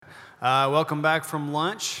Welcome back from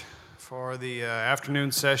lunch for the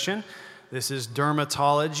afternoon session. This is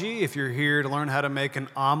dermatology. If you're here to learn how to make an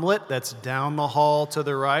omelet, that's down the hall to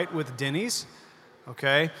the right with Denny's.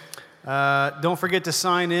 Okay. Don't forget to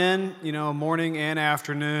sign in, morning and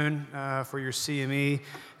afternoon for your CME.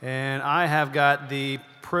 And I have got the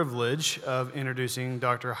privilege of introducing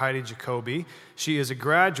Dr. Heidi Jacobe. She is a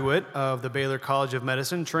graduate of the Baylor College of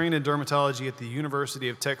Medicine, trained in dermatology at the University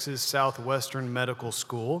of Texas Southwestern Medical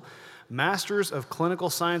School, Masters of Clinical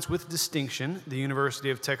Science with Distinction, the University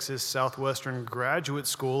of Texas Southwestern Graduate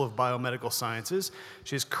School of Biomedical Sciences.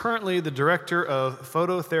 She is currently the Director of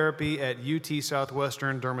Phototherapy at UT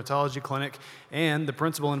Southwestern Dermatology Clinic and the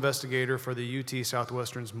Principal Investigator for the UT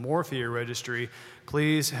Southwestern's Morphia Registry.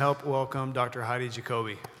 Please help welcome Dr. Heidi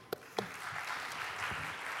Jacobe.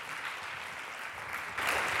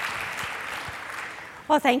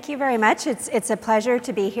 Well, thank you very much. It's a pleasure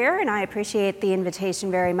to be here, and I appreciate the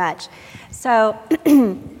invitation very much. So,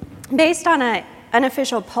 based on an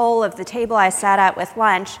unofficial poll of the table I sat at with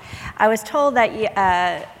lunch, I was told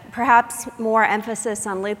that perhaps more emphasis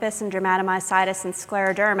on lupus and dermatomyositis and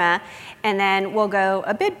scleroderma, and then we'll go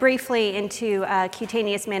a bit briefly into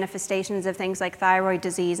cutaneous manifestations of things like thyroid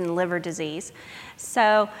disease and liver disease.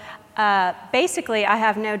 So, basically, I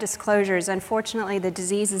have no disclosures. Unfortunately, the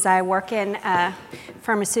diseases I work in,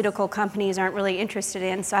 pharmaceutical companies aren't really interested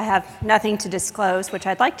in, so I have nothing to disclose, which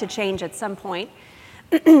I'd like to change at some point.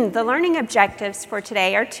 The learning objectives for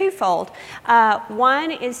today are twofold. One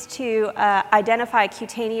is to identify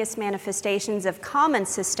cutaneous manifestations of common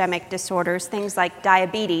systemic disorders, things like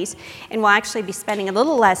diabetes, and we'll actually be spending a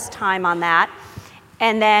little less time on that.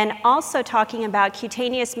 And then also talking about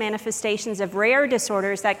cutaneous manifestations of rare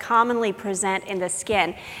disorders that commonly present in the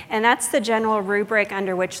skin. And that's the general rubric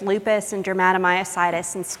under which lupus and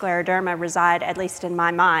dermatomyositis and scleroderma reside, at least in my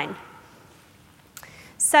mind.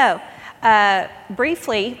 So,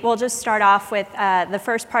 briefly, we'll just start off with the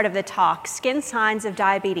first part of the talk, skin signs of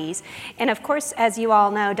diabetes. And of course, as you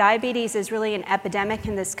all know, diabetes is really an epidemic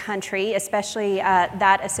in this country, especially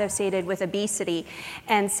that associated with obesity.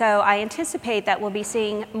 And so I anticipate that we'll be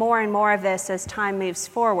seeing more and more of this as time moves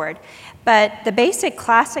forward. But the basic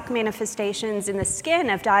classic manifestations in the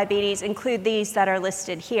skin of diabetes include these that are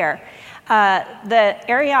listed here. The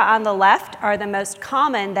area on the left are the most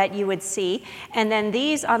common that you would see, and then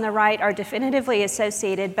these on the right are definitively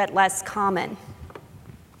associated but less common.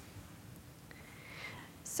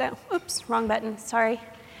 So, oops, wrong button, sorry.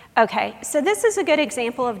 Okay, so this is a good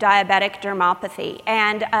example of diabetic dermopathy,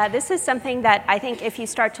 and this is something that I think if you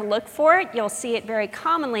start to look for it, you'll see it very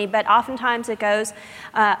commonly, but oftentimes it goes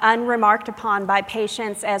unremarked upon by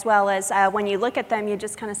patients, as well as when you look at them, you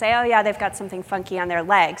just kind of say, oh yeah, they've got something funky on their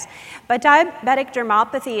legs. But diabetic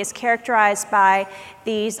dermopathy is characterized by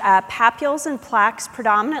these papules and plaques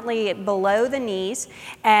predominantly below the knees,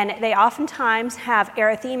 and they oftentimes have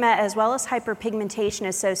erythema as well as hyperpigmentation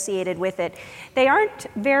associated with it. They aren't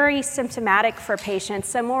very symptomatic for patients,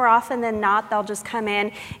 so more often than not, they'll just come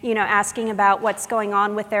in, asking about what's going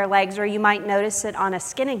on with their legs, or you might notice it on a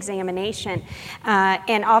skin examination.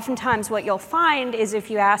 And oftentimes what you'll find is if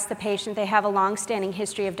you ask the patient, they have a long-standing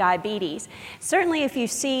history of diabetes. Certainly if you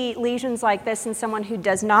see lesions like this in someone who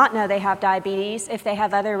does not know they have diabetes, if they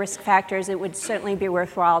have other risk factors, it would certainly be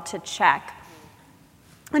worthwhile to check.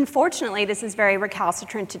 Unfortunately, this is very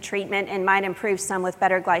recalcitrant to treatment and might improve some with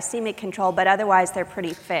better glycemic control, but otherwise they're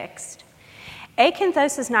pretty fixed.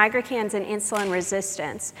 Acanthosis nigricans and insulin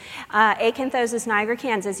resistance. Acanthosis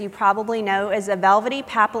nigricans, as you probably know, is a velvety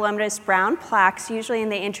papillomatous brown plaques, usually in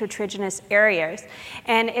the intertriginous areas,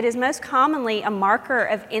 and it is most commonly a marker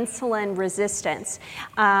of insulin resistance.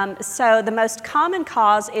 So the most common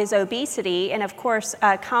cause is obesity, and of course,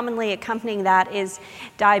 commonly accompanying that is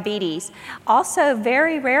diabetes. Also,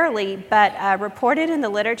 very rarely, but reported in the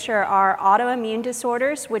literature, are autoimmune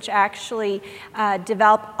disorders, which actually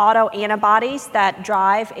develop autoantibodies that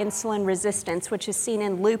drive insulin resistance, which is seen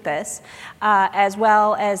in lupus, as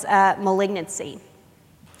well as malignancy.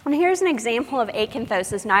 And here's an example of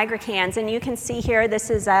acanthosis nigricans, and you can see here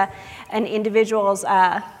this is an individual's,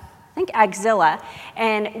 I think, axilla.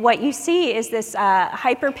 And what you see is this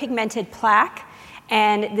hyperpigmented plaque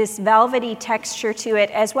and this velvety texture to it,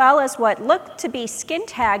 as well as what look to be skin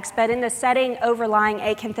tags, but in the setting overlying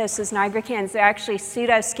acanthosis nigricans, they're actually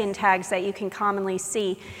pseudo skin tags that you can commonly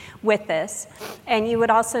see with this. And you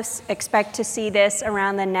would also expect to see this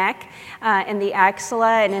around the neck, in the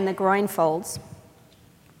axilla, and in the groin folds.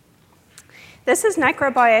 This is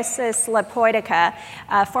necrobiosis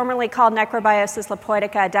lipoidica, formerly called necrobiosis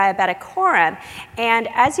lipoidica diabeticorum. And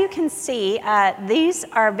as you can see, these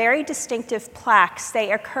are very distinctive plaques.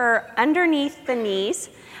 They occur underneath the knees,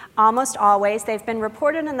 Almost always. They've been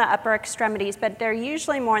reported in the upper extremities, but they're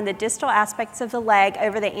usually more in the distal aspects of the leg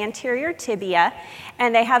over the anterior tibia,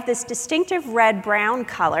 and they have this distinctive red-brown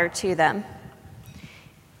color to them.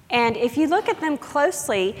 And if you look at them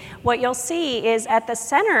closely, what you'll see is at the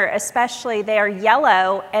center especially, they are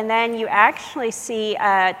yellow, and then you actually see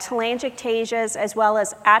telangiectasias as well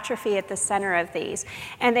as atrophy at the center of these.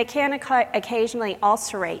 And they can occasionally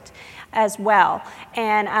ulcerate as well.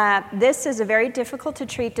 And this is a very difficult to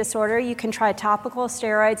treat disorder. You can try topical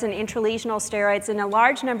steroids and intralesional steroids, and a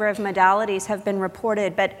large number of modalities have been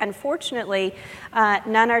reported, but unfortunately,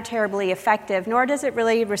 none are terribly effective, nor does it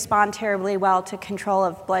really respond terribly well to control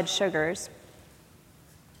of blood sugars.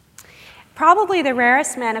 Probably the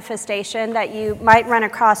rarest manifestation that you might run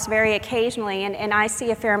across very occasionally, and I see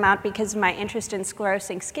a fair amount because of my interest in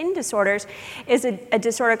sclerosing skin disorders, is a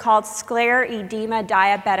disorder called scleroedema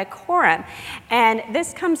diabeticorum. And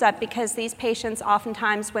this comes up because these patients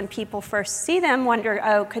oftentimes, when people first see them, wonder,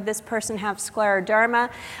 oh, could this person have scleroderma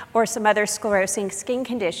or some other sclerosing skin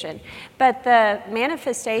condition? But the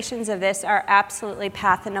manifestations of this are absolutely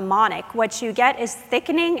pathognomonic. What you get is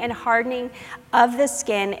thickening and hardening of the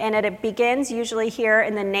skin, and it begins usually here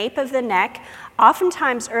in the nape of the neck.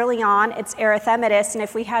 Oftentimes early on it's erythematous, and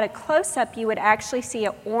if we had a close-up you would actually see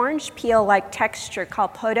an orange peel-like texture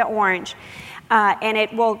called poda orange. And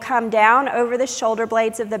it will come down over the shoulder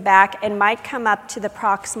blades of the back and might come up to the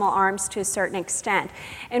proximal arms to a certain extent.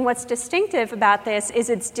 And what's distinctive about this is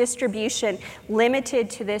its distribution limited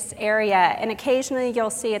to this area, and occasionally you'll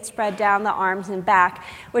see it spread down the arms and back,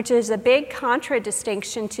 which is a big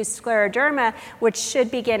contradistinction to scleroderma, which should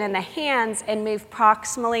begin in the hands and move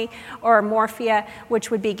proximally, or morphia, which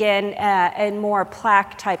would begin in more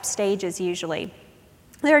plaque-type stages usually.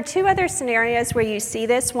 There are two other scenarios where you see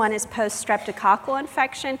this. One is post-streptococcal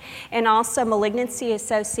infection and also malignancy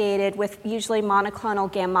associated with usually monoclonal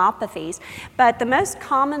gammopathies. But the most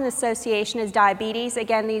common association is diabetes.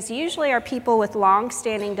 Again, these usually are people with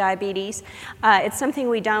long-standing diabetes. It's something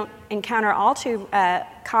we don't encounter all too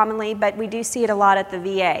commonly, but we do see it a lot at the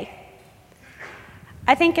VA.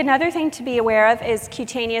 I think another thing to be aware of is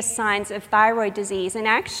cutaneous signs of thyroid disease. And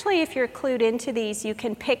actually, if you're clued into these, you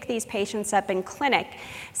can pick these patients up in clinic.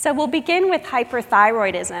 So we'll begin with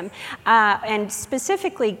hyperthyroidism, and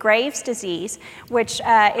specifically Graves' disease, which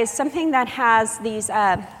is something that has these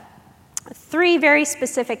three very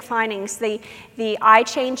specific findings: the eye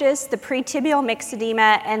changes, the pretibial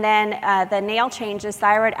myxedema, and then the nail changes,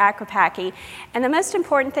 thyroid acropathy. And the most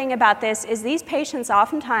important thing about this is these patients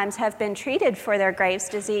oftentimes have been treated for their Graves'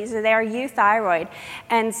 disease, and they are euthyroid.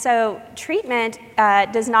 And so treatment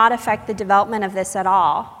does not affect the development of this at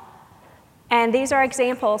all. And these are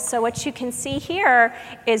examples. So what you can see here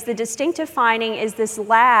is the distinctive finding is this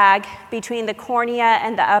lag between the cornea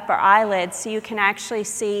and the upper eyelids. So you can actually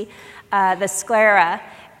see the sclera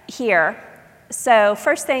here. So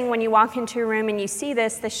first thing, when you walk into a room and you see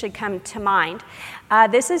this, this should come to mind.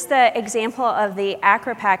 This is the example of the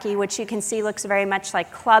acropathy, which you can see looks very much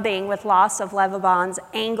like clubbing with loss of Levibon's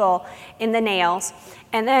angle in the nails.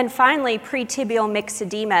 And then finally, pretibial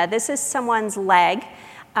myxedema. This is someone's leg.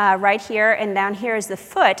 Right here, and down here is the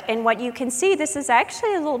foot. And what you can see, this is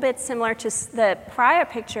actually a little bit similar to the prior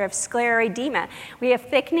picture of scleroedema. We have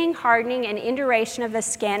thickening, hardening, and induration of the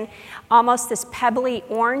skin, almost this pebbly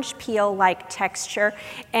orange peel-like texture,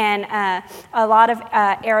 and a lot of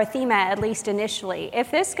erythema, at least initially. If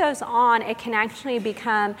this goes on, it can actually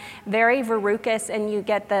become very verrucous, and you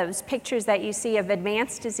get those pictures that you see of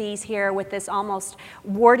advanced disease here with this almost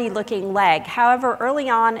warty-looking leg. However, early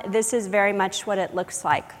on, this is very much what it looks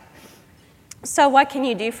like. So what can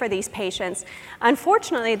you do for these patients?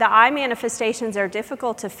 Unfortunately, the eye manifestations are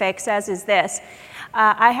difficult to fix, as is this.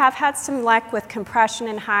 I have had some luck with compression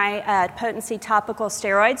and high potency topical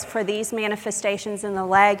steroids for these manifestations in the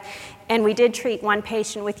leg, and we did treat one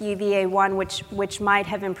patient with UVA1, which might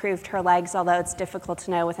have improved her legs, although it's difficult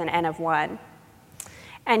to know with an N of 1.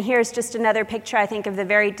 And here's just another picture, I think, of the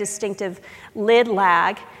very distinctive lid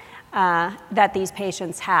lag that these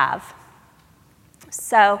patients have.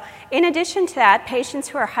 So in addition to that, patients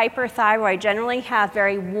who are hyperthyroid generally have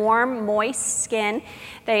very warm, moist skin.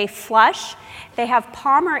 They flush. They have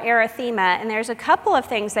palmar erythema, and there's a couple of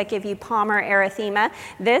things that give you palmar erythema.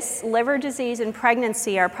 This, liver disease, and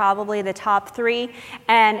pregnancy are probably the top three,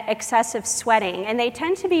 and excessive sweating. And they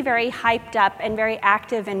tend to be very hyped up and very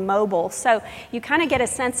active and mobile. So you kind of get a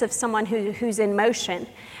sense of someone who's in motion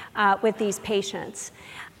with these patients.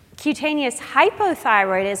 Cutaneous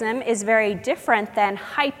hypothyroidism is very different than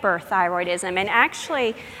hyperthyroidism, and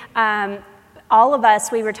actually all of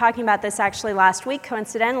us, we were talking about this actually last week,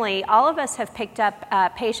 coincidentally, all of us have picked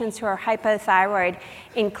up patients who are hypothyroid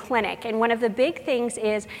in clinic. And one of the big things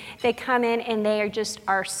is they come in and they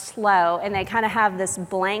are slow, and they kind of have this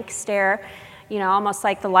blank stare, you know, almost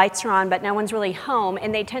like the lights are on, but no one's really home,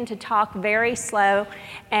 and they tend to talk very slow.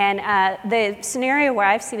 And the scenario where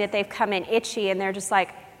I've seen it, they've come in itchy, and they're just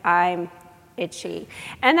like, I'm itchy.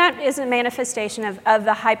 And that is a manifestation of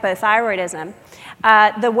the hypothyroidism.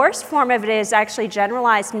 The worst form of it is actually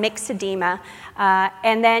generalized myxedema,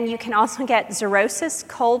 and then you can also get xerosis,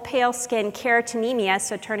 cold pale skin, keratonemia,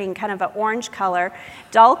 so turning kind of an orange color,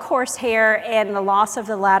 dull coarse hair, and the loss of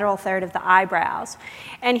the lateral third of the eyebrows.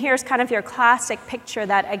 And here's kind of your classic picture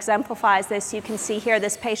that exemplifies this. You can see here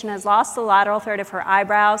this patient has lost the lateral third of her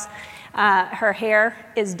eyebrows. Her hair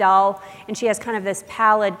is dull, and she has kind of this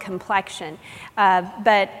pallid complexion.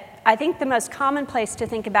 But I think the most common place to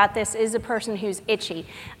think about this is a person who's itchy.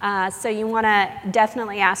 So you want to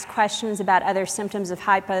definitely ask questions about other symptoms of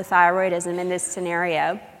hypothyroidism in this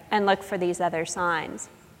scenario and look for these other signs.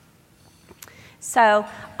 So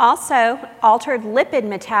also, altered lipid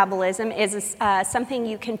metabolism is something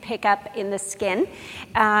you can pick up in the skin,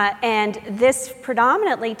 and this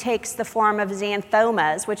predominantly takes the form of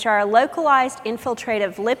xanthomas, which are a localized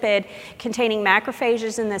infiltrative lipid containing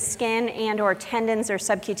macrophages in the skin and or tendons or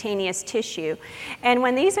subcutaneous tissue. And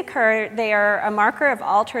when these occur, they are a marker of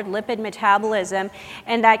altered lipid metabolism,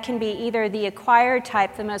 and that can be either the acquired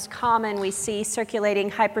type, the most common we see, circulating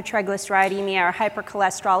hypertriglyceridemia or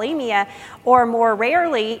hypercholesterolemia, or more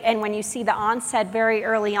rarely, and when you see the onset very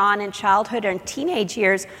early on in childhood and teenage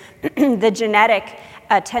years, the genetic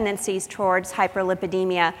tendencies towards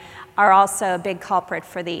hyperlipidemia are also a big culprit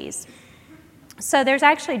for these. So there's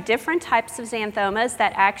actually different types of xanthomas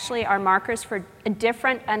that actually are markers for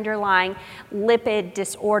different underlying lipid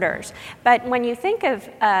disorders. But when you think of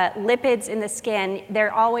lipids in the skin,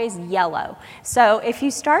 they're always yellow. So if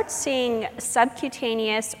you start seeing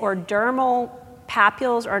subcutaneous or dermal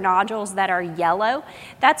papules or nodules that are yellow,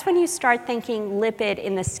 that's when you start thinking lipid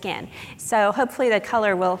in the skin. So hopefully the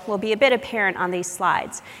color will be a bit apparent on these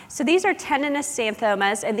slides. So these are tendinous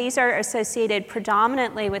xanthomas, and these are associated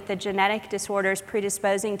predominantly with the genetic disorders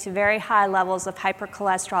predisposing to very high levels of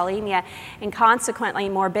hypercholesterolemia and consequently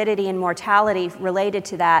morbidity and mortality related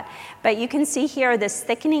to that. But you can see here this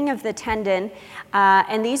thickening of the tendon,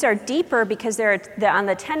 and these are deeper because they're on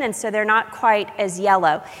the tendon, so they're not quite as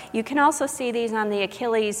yellow. You can also see these on the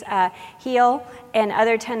Achilles heel and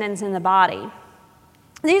other tendons in the body.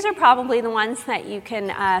 These are probably the ones that you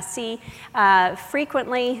can see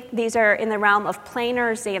frequently. These are in the realm of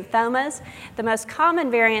planar xanthomas. The most common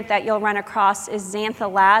variant that you'll run across is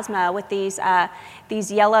xanthelasma with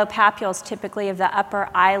these yellow papules, typically of the upper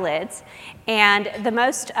eyelids. And the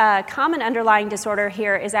most common underlying disorder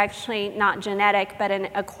here is actually not genetic, but an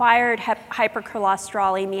acquired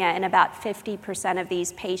hypercholesterolemia in about 50% of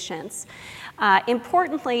these patients.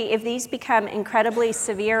 Importantly, if these become incredibly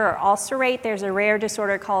severe or ulcerate, there's a rare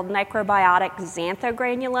disorder called necrobiotic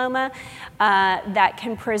xanthogranuloma that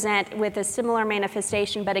can present with a similar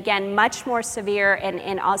manifestation, but again, much more severe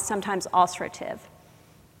and sometimes ulcerative.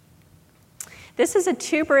 This is a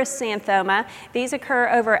tuberous xanthoma. These occur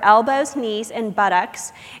over elbows, knees, and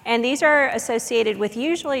buttocks, and these are associated with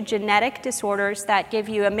usually genetic disorders that give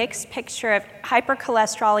you a mixed picture of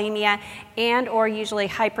hypercholesterolemia and or usually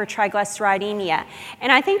hypertriglyceridemia.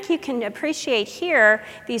 And I think you can appreciate here,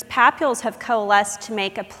 these papules have coalesced to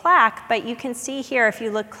make a plaque, but you can see here, if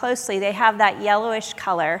you look closely, they have that yellowish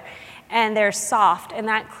color, and they're soft, and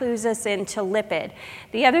that clues us into lipid.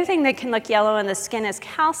 The other thing that can look yellow in the skin is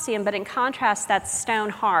calcium, but in contrast, that's stone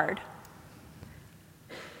hard.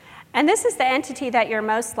 And this is the entity that you're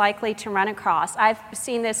most likely to run across. I've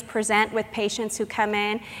seen this present with patients who come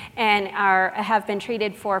in and have been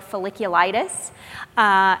treated for folliculitis,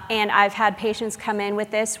 and I've had patients come in with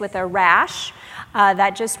this with a rash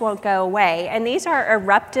that just won't go away. And these are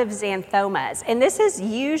eruptive xanthomas, and this is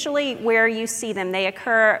usually where you see them. They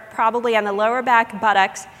occur probably on the lower back,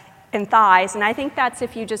 buttocks, and thighs, and I think that's,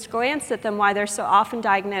 if you just glance at them, why they're so often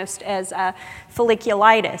diagnosed as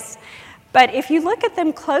folliculitis. But if you look at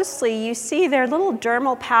them closely, you see they're little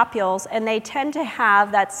dermal papules, and they tend to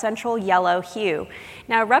have that central yellow hue.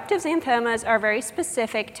 Now, eruptive xanthomas are very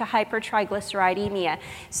specific to hypertriglyceridemia.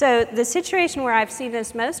 So the situation where I've seen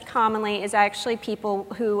this most commonly is actually people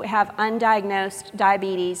who have undiagnosed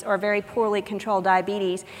diabetes or very poorly controlled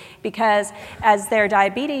diabetes, because as their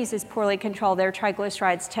diabetes is poorly controlled, their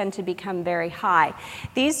triglycerides tend to become very high.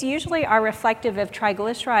 These usually are reflective of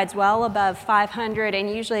triglycerides well above 500 and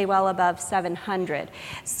usually well above 700.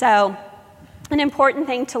 So an important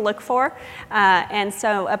thing to look for. And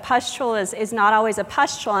so a pustule is not always a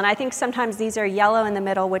pustule, and I think sometimes these are yellow in the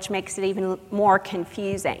middle, which makes it even more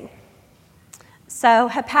confusing. So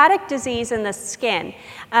hepatic disease in the skin.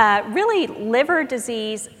 Really, liver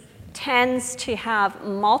disease tends to have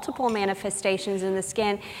multiple manifestations in the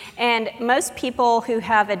skin, and most people who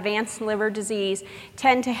have advanced liver disease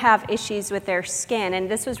tend to have issues with their skin. And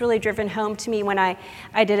this was really driven home to me when I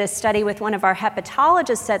did a study with one of our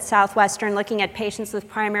hepatologists at Southwestern looking at patients with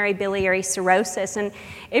primary biliary cirrhosis, and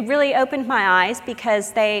it really opened my eyes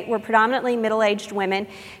because they were predominantly middle-aged women,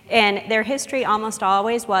 and their history almost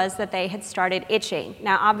always was that they had started itching.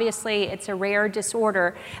 Now, obviously, it's a rare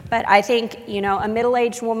disorder, but I think, a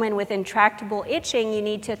middle-aged woman with intractable itching, you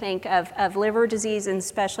need to think of liver disease and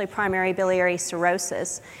especially primary biliary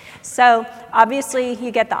cirrhosis. So, obviously,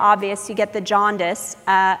 you get the obvious, you get the jaundice,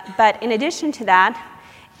 but in addition to that,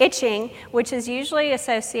 itching, which is usually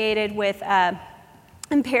associated with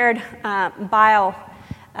impaired bile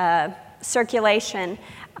circulation,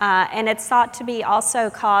 and it's thought to be also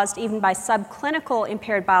caused even by subclinical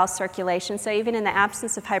impaired bile circulation, so even in the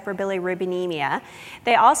absence of hyperbilirubinemia.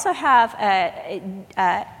 They also have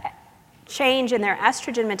a change in their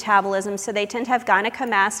estrogen metabolism, so they tend to have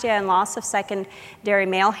gynecomastia and loss of secondary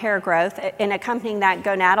male hair growth, and accompanying that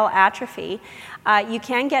gonadal atrophy. You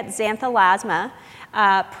can get xanthelasma,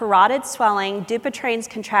 parotid swelling, Dupuytren's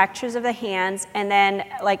contractures of the hands, and then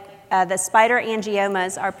the spider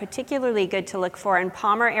angiomas are particularly good to look for, and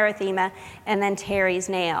Palmer erythema, and then Terry's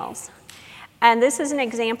nails. And this is an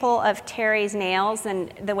example of Terry's nails,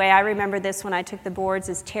 and the way I remember this when I took the boards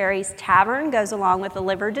is Terry's Tavern goes along with the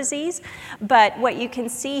liver disease. But what you can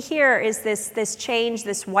see here is this change,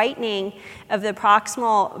 this whitening of the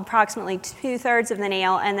approximately 2/3 of the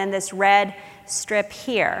nail, and then this red strip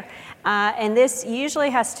here. And this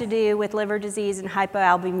usually has to do with liver disease and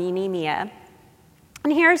hypoalbuminemia.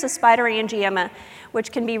 And here's a spider angioma,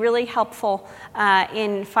 which can be really helpful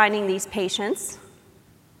in finding these patients.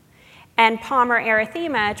 And Palmer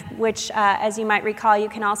erythema, which, as you might recall, you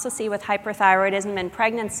can also see with hyperthyroidism and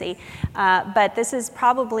pregnancy, but this is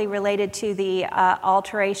probably related to the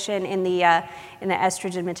alteration in the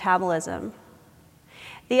estrogen metabolism.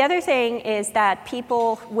 The other thing is that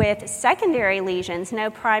people with secondary lesions, no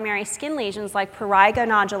primary skin lesions like prurigo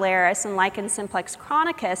nodularis and lichen simplex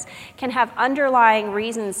chronicus, can have underlying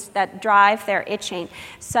reasons that drive their itching.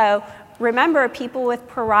 So remember, people with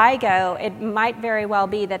prurigo, it might very well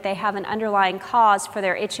be that they have an underlying cause for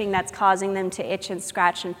their itching that's causing them to itch and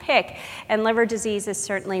scratch and pick, and liver disease is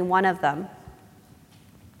certainly one of them.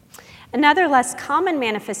 Another less common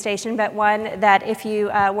manifestation, but one that if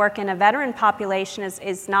you work in a veteran population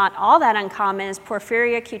is not all that uncommon, is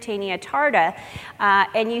porphyria cutanea tarda.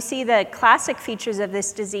 And you see the classic features of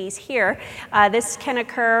this disease here. This can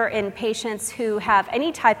occur in patients who have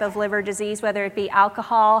any type of liver disease, whether it be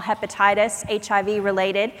alcohol, hepatitis,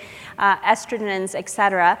 HIV-related, estrogens,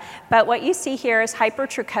 etc. But what you see here is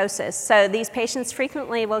hypertrichosis. So these patients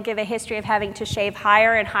frequently will give a history of having to shave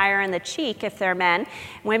higher and higher in the cheek if they're men.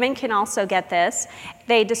 Women can also get this.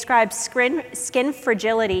 They describe skin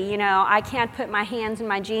fragility. I can't put my hands in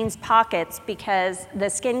my jeans pockets because the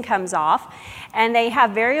skin comes off. And they have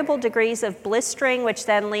variable degrees of blistering, which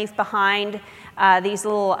then leave behind these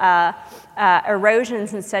little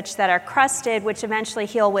erosions and such that are crusted, which eventually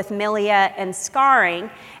heal with milia and scarring.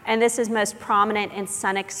 And this is most prominent in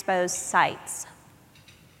sun-exposed sites.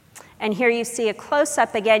 And here you see a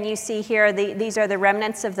close-up. Again, you see here, these are the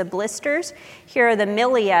remnants of the blisters. Here are the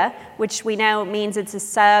milia, which we know means it's a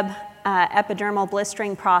sub-epidermal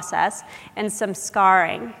blistering process, and some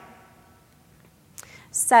scarring.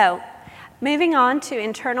 So, moving on to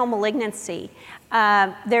internal malignancy.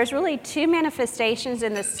 There's really two manifestations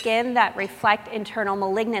in the skin that reflect internal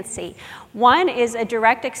malignancy. One is a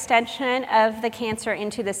direct extension of the cancer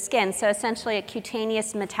into the skin, so essentially a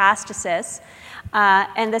cutaneous metastasis.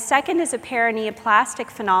 And the second is a paraneoplastic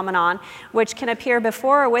phenomenon, which can appear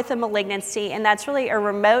before or with a malignancy, and that's really a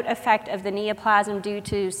remote effect of the neoplasm due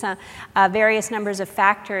to some various numbers of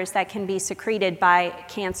factors that can be secreted by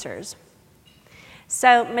cancers.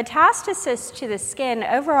 So metastasis to the skin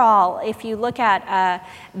overall, if you look at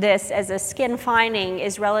this as a skin finding,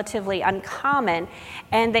 is relatively uncommon.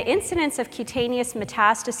 And the incidence of cutaneous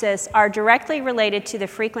metastasis are directly related to the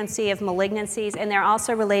frequency of malignancies, and they're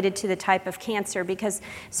also related to the type of cancer, because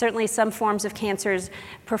certainly some forms of cancers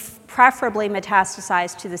preferably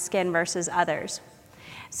metastasize to the skin versus others.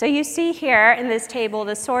 So you see here in this table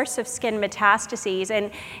the source of skin metastases,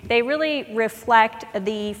 and they really reflect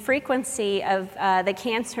the frequency of the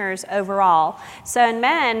cancers overall. So in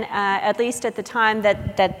men, at least at the time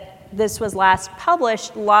that this was last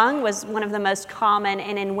published, lung was one of the most common,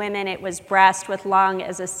 and in women it was breast with lung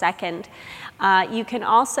as a second. You can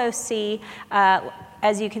also see,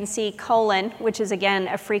 as you can see, colon, which is again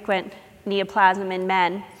a frequent neoplasm in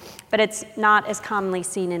men, but it's not as commonly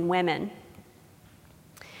seen in women.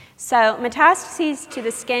 So metastases to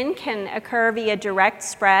the skin can occur via direct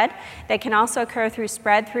spread. They can also occur through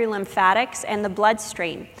spread through lymphatics and the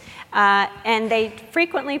bloodstream. And they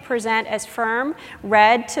frequently present as firm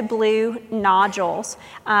red to blue nodules.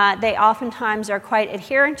 They oftentimes are quite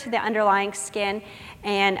adherent to the underlying skin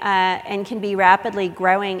and can be rapidly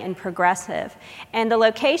growing and progressive. And the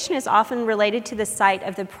location is often related to the site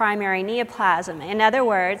of the primary neoplasm. In other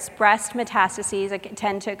words, breast metastases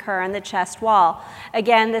tend to occur on the chest wall.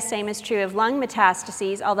 Again, the same is true of lung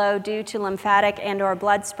metastases, although due to lymphatic and/or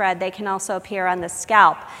blood spread, they can also appear on the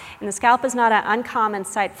scalp. And the scalp is not an uncommon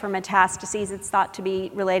site for metastases. It's thought to be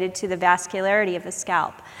related to the vascularity of the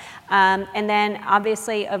scalp. And then,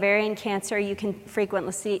 obviously, ovarian cancer you can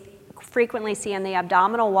frequently see in the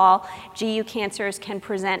abdominal wall. GU cancers can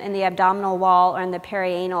present in the abdominal wall or in the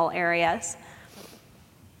perianal areas.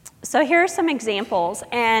 So here are some examples,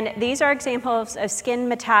 and these are examples of skin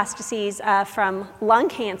metastases from lung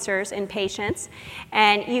cancers in patients.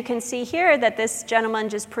 And you can see here that this gentleman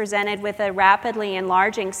just presented with a rapidly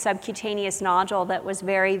enlarging subcutaneous nodule that was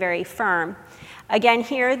very, very firm. Again,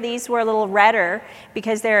 here, these were a little redder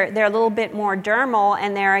because they're a little bit more dermal,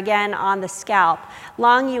 and they're, again, on the scalp.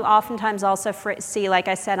 Lung, you oftentimes also see, like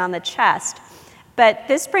I said, on the chest. But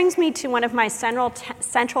this brings me to one of my central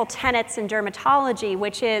tenets in dermatology,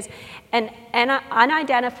 which is an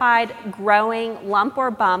unidentified growing lump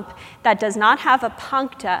or bump that does not have a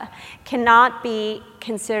puncta cannot be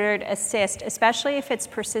considered a cyst, especially if it's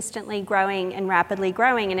persistently growing and rapidly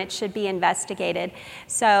growing, and it should be investigated.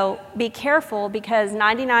 So be careful, because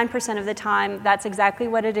 99% of the time that's exactly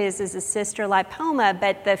what it is a cyst or lipoma,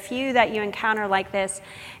 but the few that you encounter like this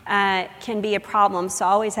can be a problem. So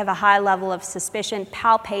always have a high level of suspicion,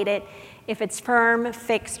 palpate it. If it's firm,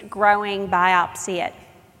 fixed, growing, biopsy it.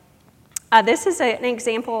 This is an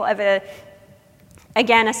example of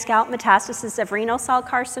again, a scalp metastasis of renal cell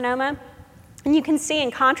carcinoma. And you can see,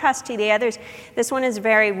 in contrast to the others, this one is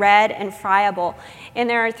very red and friable. And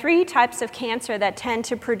there are 3 types of cancer that tend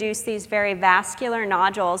to produce these very vascular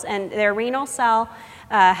nodules, and they're renal cell,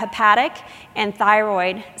 hepatic, and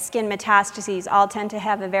thyroid skin metastases all tend to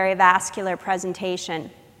have a very vascular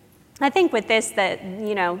presentation. I think with this that,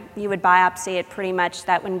 you would biopsy it pretty much.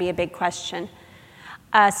 That wouldn't be a big question.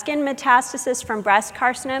 Skin metastasis from breast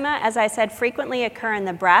carcinoma, as I said, frequently occur in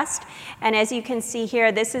the breast. And as you can see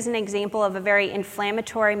here, this is an example of a very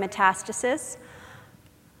inflammatory metastasis.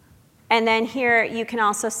 And then here you can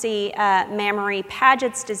also see mammary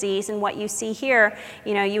Paget's disease. And what you see here,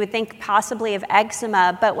 you would think possibly of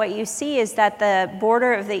eczema, but what you see is that the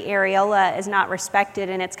border of the areola is not respected,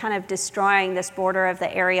 and it's kind of destroying this border of the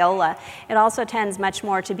areola. It also tends much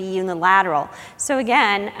more to be unilateral. So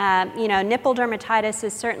again, nipple dermatitis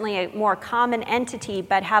is certainly a more common entity,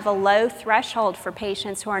 but have a low threshold for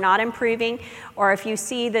patients who are not improving, or if you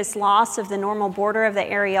see this loss of the normal border of the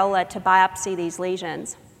areola, to biopsy these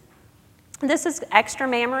lesions. This is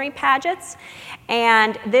extramammary Paget's,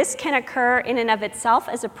 and this can occur in and of itself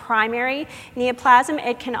as a primary neoplasm.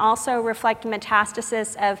 It can also reflect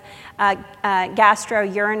metastasis of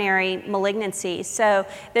gastrourinary malignancy. So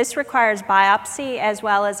this requires biopsy as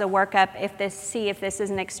well as a workup see if this is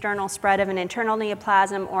an external spread of an internal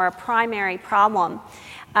neoplasm or a primary problem.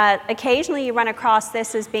 Occasionally you run across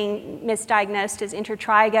this as being misdiagnosed as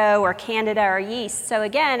intertrigo or candida or yeast. So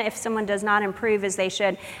again, if someone does not improve as they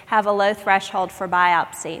should, have a low threshold for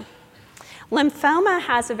biopsy. Lymphoma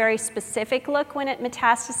has a very specific look when it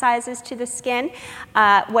metastasizes to the skin.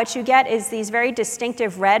 What you get is these very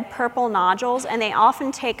distinctive red-purple nodules, and they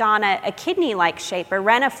often take on a kidney-like shape, a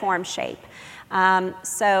reniform shape.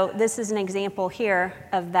 So this is an example here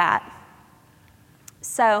of that.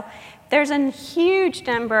 So there's a huge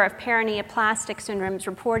number of paraneoplastic syndromes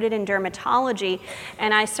reported in dermatology,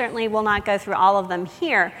 and I certainly will not go through all of them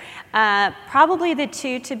here. Probably the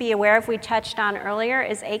 2 to be aware of we touched on earlier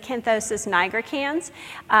is acanthosis nigricans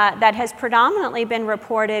that has predominantly been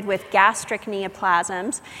reported with gastric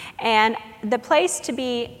neoplasms, and the place to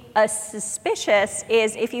be suspicious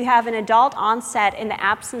is if you have an adult onset in the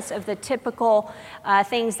absence of the typical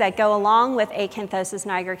things that go along with acanthosis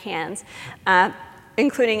nigricans.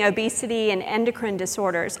 including obesity and endocrine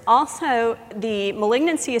disorders. Also, the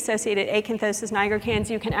malignancy-associated acanthosis nigricans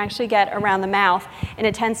you can actually get around the mouth, and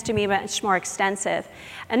it tends to be much more extensive.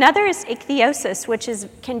 Another is ichthyosis, which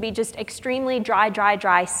can be just extremely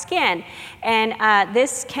dry skin. And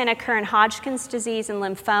this can occur in Hodgkin's disease and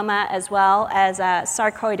lymphoma, as well as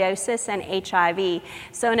sarcoidosis and HIV.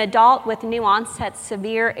 So an adult with new onset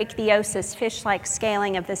severe ichthyosis, fish-like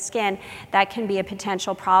scaling of the skin, that can be a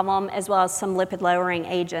potential problem, as well as some lipid-lowering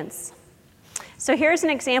agents. So here's an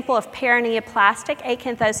example of paraneoplastic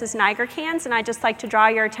acanthosis nigricans, and I'd just like to draw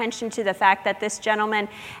your attention to the fact that this gentleman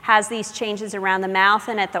has these changes around the mouth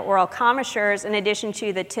and at the oral commissures, in addition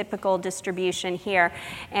to the typical distribution here.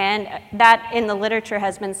 And that in the literature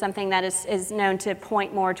has been something that is known to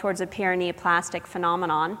point more towards a paraneoplastic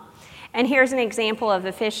phenomenon. And here's an example of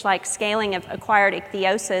a fish-like scaling of acquired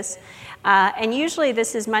ichthyosis. And usually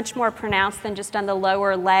this is much more pronounced than just on the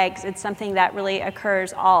lower legs. It's something that really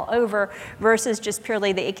occurs all over versus just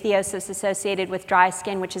purely the ichthyosis associated with dry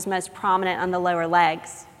skin, which is most prominent on the lower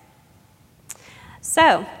legs.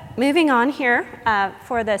 So, moving on here,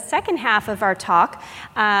 for the second half of our talk,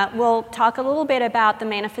 we'll talk a little bit about the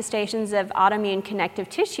manifestations of autoimmune connective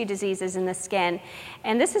tissue diseases in the skin.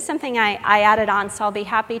 And this is something I added on, so I'll be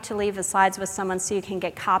happy to leave the slides with someone so you can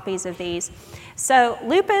get copies of these. So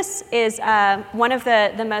lupus is one of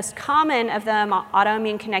the most common of the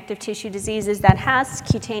autoimmune connective tissue diseases that has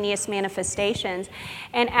cutaneous manifestations.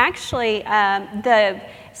 And actually, the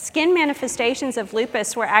skin manifestations of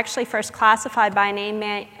lupus were actually first classified by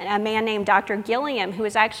a man named Dr. Gilliam, who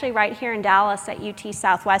was actually right here in Dallas at UT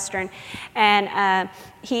Southwestern. And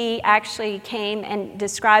he actually came and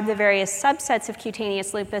described the various subsets of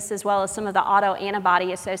cutaneous lupus, as well as some of the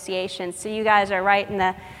autoantibody associations. So you guys are right in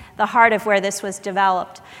the heart of where this was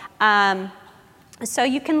developed. So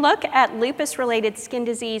you can look at lupus-related skin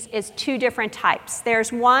disease as two different types.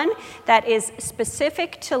 There's one that is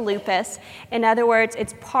specific to lupus. In other words,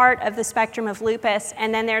 it's part of the spectrum of lupus.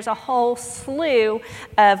 And then there's a whole slew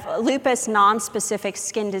of lupus non-specific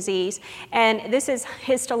skin disease. And this is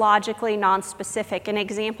histologically non-specific. An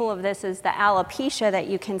example of this is the alopecia that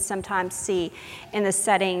you can sometimes see in the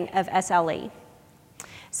setting of SLE.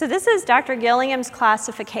 So this is Dr. Gilliam's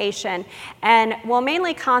classification, and we'll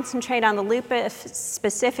mainly concentrate on the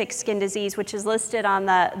lupus-specific skin disease, which is listed on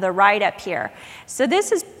the right up here. So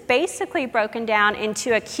this is basically broken down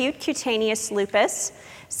into acute cutaneous lupus,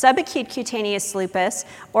 subacute cutaneous lupus,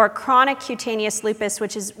 or chronic cutaneous lupus,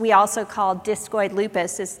 which is we also call discoid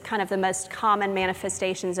lupus, is kind of the most common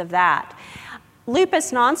manifestations of that.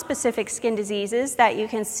 Lupus nonspecific skin diseases that you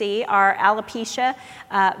can see are alopecia,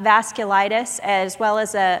 vasculitis, as well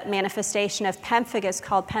as a manifestation of pemphigus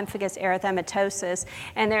called pemphigus erythematosus.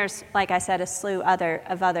 And there's, like I said, a slew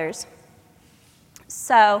of others.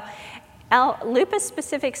 So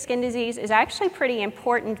lupus-specific skin disease is actually pretty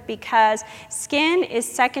important because skin is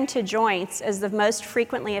second to joints as the most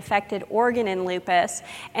frequently affected organ in lupus,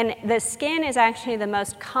 and the skin is actually the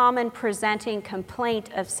most common presenting complaint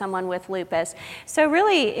of someone with lupus. So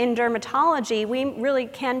really, in dermatology, we really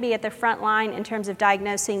can be at the front line in terms of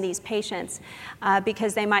diagnosing these patients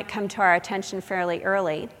because they might come to our attention fairly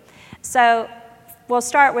early. So we'll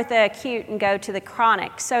start with the acute and go to the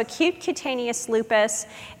chronic. So acute cutaneous lupus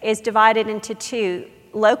is divided into two,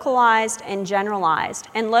 localized and generalized.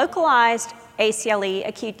 And localized ACLE,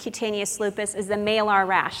 acute cutaneous lupus, is the malar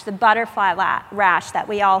rash, the butterfly rash that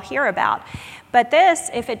we all hear about. But this,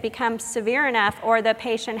 if it becomes severe enough or the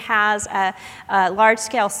patient has a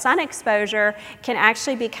large-scale sun exposure, can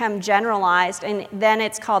actually become generalized, and then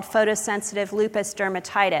it's called photosensitive lupus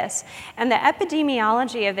dermatitis. And the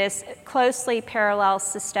epidemiology of this closely parallels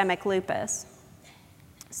systemic lupus.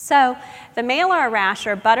 So the malar rash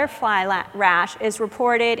or butterfly rash is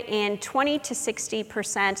reported in 20 to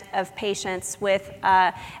 60% of patients with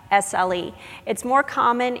SLE. It's more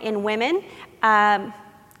common in women,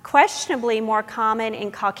 questionably more common in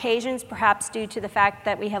Caucasians, perhaps due to the fact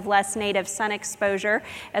that we have less native sun exposure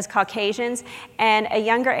as Caucasians, and a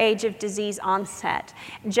younger age of disease onset.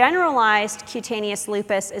 Generalized cutaneous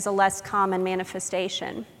lupus is a less common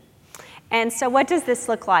manifestation. And so what does this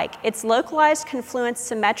look like? It's localized confluent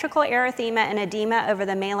symmetrical erythema and edema over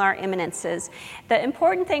the malar eminences. The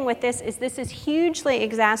important thing with this is hugely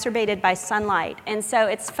exacerbated by sunlight, and so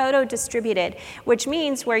it's photodistributed, which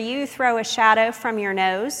means where you throw a shadow from your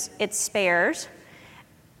nose, it spares.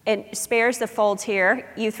 It spares the folds here.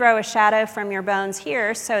 You throw a shadow from your bones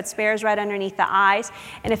here, so it spares right underneath the eyes.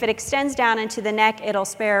 And if it extends down into the neck, it'll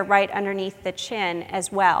spare right underneath the chin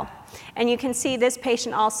as well. And you can see this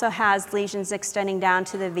patient also has lesions extending down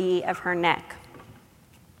to the V of her neck.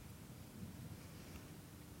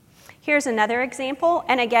 Here's another example,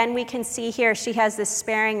 and again, we can see here she has this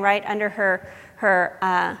sparing right under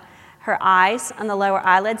her eyes on the lower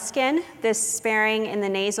eyelid skin, this sparing in the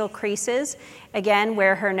nasal creases, again,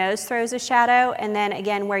 where her nose throws a shadow, and then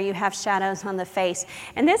again, where you have shadows on the face.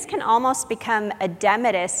 And this can almost become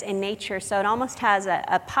edematous in nature, so it almost has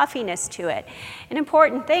a puffiness to it. An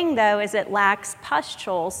important thing, though, is it lacks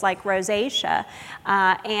pustules like rosacea,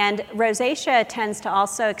 and rosacea tends to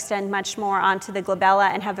also extend much more onto the glabella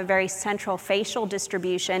and have a very central facial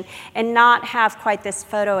distribution and not have quite this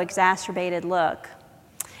photo-exacerbated look.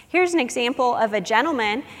 Here's an example of a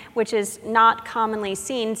gentleman, which is not commonly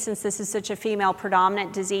seen since this is such a female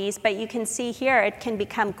predominant disease, but you can see here it can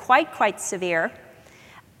become quite severe,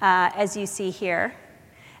 as you see here.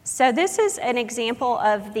 So this is an example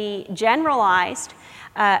of the generalized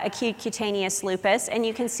acute cutaneous lupus, and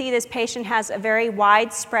you can see this patient has a very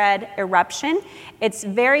widespread eruption. It's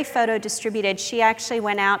very photo-distributed. She actually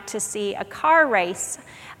went out to see a car race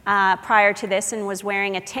prior to this and was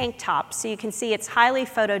wearing a tank top. So you can see it's highly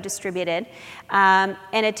photo-distributed, and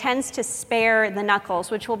it tends to spare the knuckles,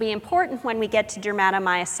 which will be important when we get to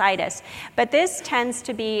dermatomyositis. But this tends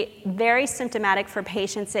to be very symptomatic for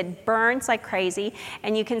patients. It burns like crazy,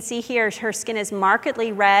 and you can see here her skin is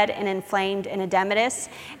markedly red and inflamed and edematous,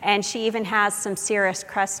 and she even has some serous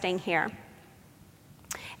crusting here.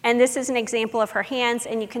 And this is an example of her hands,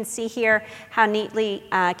 and you can see here how neatly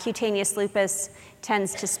cutaneous lupus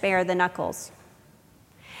tends to spare the knuckles.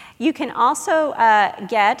 You can also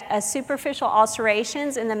get superficial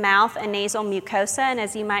ulcerations in the mouth and nasal mucosa, and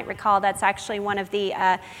as you might recall, that's actually one of the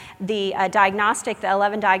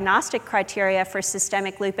 11 diagnostic criteria for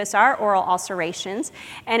systemic lupus are oral ulcerations.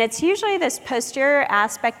 And it's usually this posterior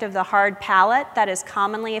aspect of the hard palate that is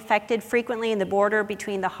commonly affected, frequently in the border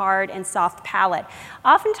between the hard and soft palate.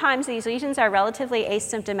 Oftentimes, these lesions are relatively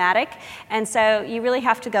asymptomatic, and so you really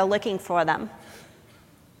have to go looking for them.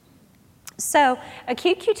 So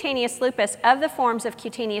acute cutaneous lupus, of the forms of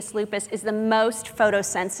cutaneous lupus, is the most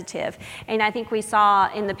photosensitive. And I think we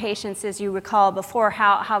saw in the patients, as you recall before,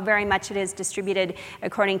 how very much it is distributed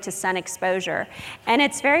according to sun exposure. And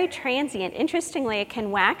it's very transient. Interestingly, it can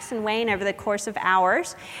wax and wane over the course of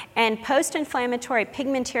hours. And post-inflammatory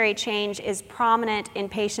pigmentary change is prominent in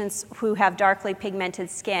patients who have darkly pigmented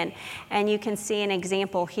skin. And you can see an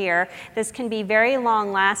example here. This can be very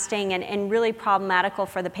long-lasting and really problematical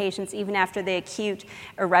for the patients even after the acute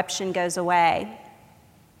eruption goes away.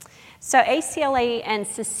 So ACLE and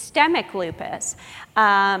systemic lupus.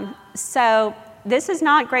 So this is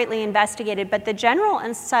not greatly investigated, but the general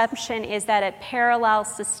assumption is that it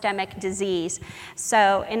parallels systemic disease.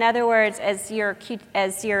 So in other words, as your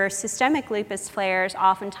systemic lupus flares,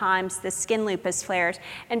 oftentimes the skin lupus flares.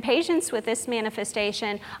 And patients with this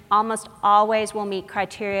manifestation almost always will meet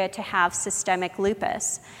criteria to have systemic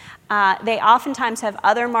lupus. They oftentimes have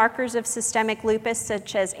other markers of systemic lupus,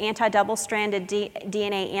 such as anti-double-stranded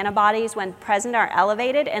DNA antibodies, when present, are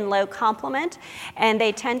elevated and low complement, and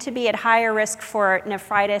they tend to be at higher risk for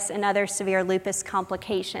nephritis and other severe lupus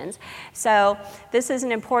complications. So this is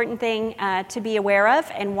an important thing to be aware of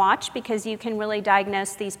and watch, because you can really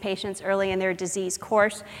diagnose these patients early in their disease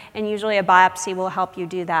course, and usually a biopsy will help you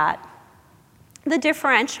do that. The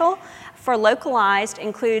differential for localized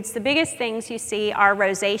includes the biggest things you see are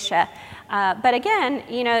rosacea. But again,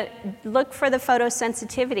 look for the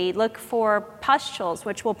photosensitivity, look for pustules,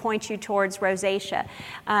 which will point you towards rosacea.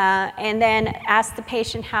 And then ask the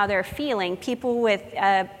patient how they're feeling. People with,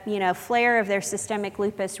 flare of their systemic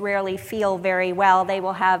lupus rarely feel very well. They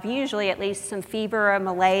will have usually at least some fever or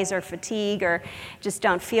malaise or fatigue or just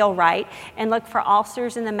don't feel right. And look for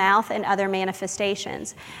ulcers in the mouth and other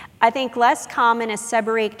manifestations. I think less common is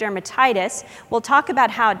seborrheic dermatitis. We'll talk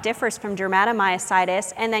about how it differs from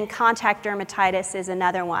dermatomyositis, and then contact dermatitis is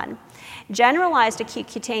another one. Generalized acute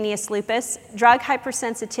cutaneous lupus, drug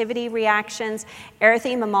hypersensitivity reactions,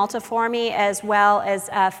 erythema multiforme, as well as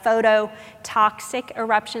phototoxic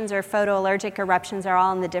eruptions or photoallergic eruptions are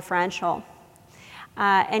all in the differential.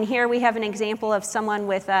 And here we have an example of someone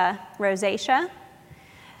with rosacea.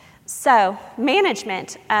 So,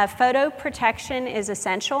 management. Photoprotection is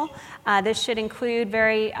essential. This should include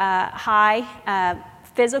very high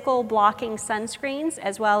physical blocking sunscreens,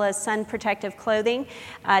 as well as sun protective clothing,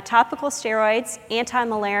 topical steroids,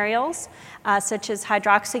 antimalarials, such as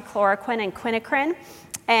hydroxychloroquine and quinacrine,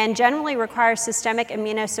 and generally require systemic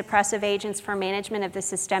immunosuppressive agents for management of the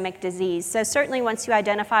systemic disease. So certainly once you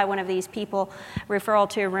identify one of these people, referral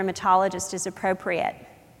to a rheumatologist is appropriate.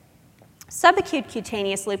 Subacute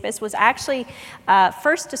cutaneous lupus was actually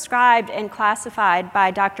first described and classified by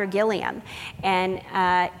Dr. Gilliam, and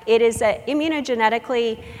it is an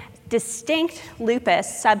immunogenetically distinct lupus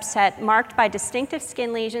subset marked by distinctive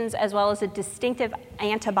skin lesions as well as a distinctive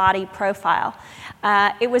antibody profile.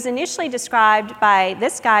 It was initially described by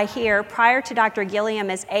this guy here prior to Dr. Gilliam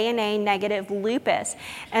as ANA negative lupus.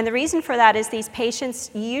 And the reason for that is these patients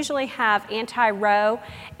usually have anti-Rho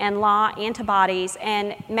and LA antibodies.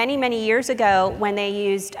 And many, many years ago, when they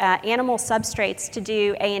used animal substrates to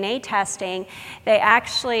do ANA testing, they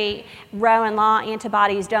actually, Rho and LA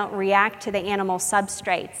antibodies don't react to the animal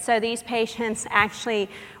substrates. So these patients actually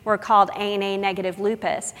were called ANA negative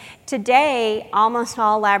lupus. Today, almost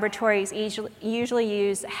all laboratories usually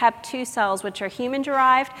use HEP2 cells, which are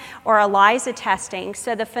human-derived, or ELISA testing.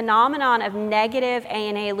 So the phenomenon of negative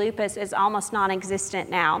ANA lupus is almost non-existent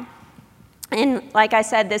now. And like I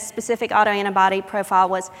said, this specific autoantibody profile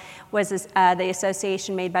was the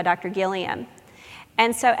association made by Dr. Gilliam.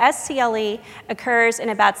 And so SCLE occurs in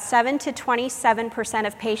about 7 to 27%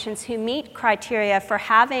 of patients who meet criteria for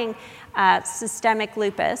having systemic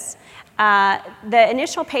lupus. The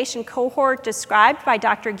initial patient cohort described by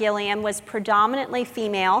Dr. Gilliam was predominantly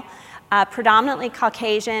female, predominantly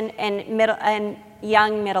Caucasian, and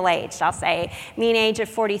young middle-aged, I'll say, mean age of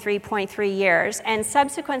 43.3 years. And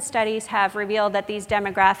subsequent studies have revealed that these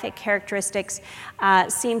demographic characteristics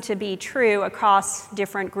seem to be true across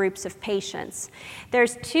different groups of patients.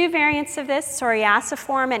 There's two variants of this,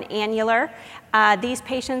 psoriasiform and annular. These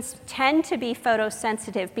patients tend to be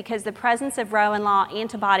photosensitive because the presence of Rho and LA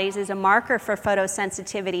antibodies is a marker for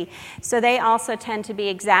photosensitivity. So they also tend to be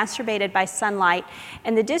exacerbated by sunlight.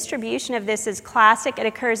 And the distribution of this is classic. It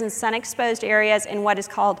occurs in sun-exposed areas in what is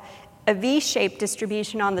called a V-shaped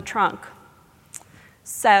distribution on the trunk.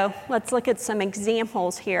 So let's look at some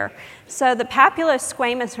examples here. So the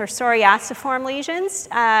papulosquamous or psoriasiform lesions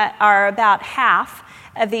are about half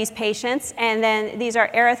of these patients, and then these are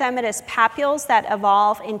erythematous papules that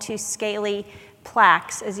evolve into scaly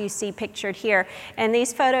plaques, as you see pictured here. And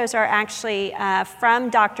these photos are actually from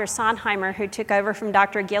Dr. Sonheimer, who took over from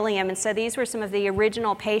Dr. Gilliam, and so these were some of the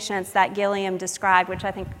original patients that Gilliam described, which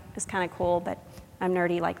I think is kind of cool, but I'm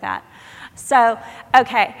nerdy like that. So,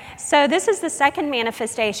 okay, so this is the second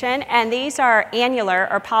manifestation, and these are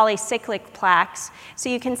annular or polycyclic plaques. So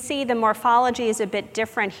you can see the morphology is a bit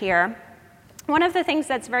different here. One of the things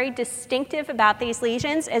that's very distinctive about these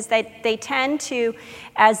lesions is that they tend to,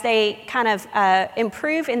 as they kind of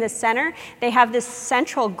improve in the center, they have this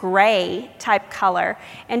central gray type color.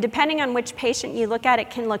 And depending on which patient you look at,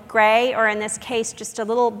 it can look gray, or in this case, just a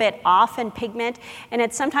little bit off in pigment. And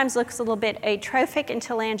it sometimes looks a little bit atrophic and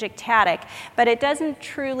telangiectatic, but it doesn't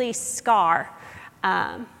truly scar.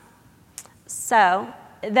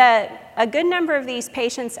 A good number of these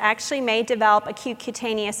patients actually may develop acute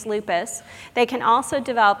cutaneous lupus. They can also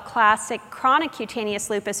develop classic chronic cutaneous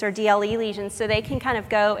lupus or DLE lesions, so they can kind of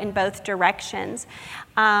go in both directions.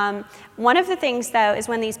 One of the things, though, is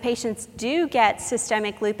when these patients do get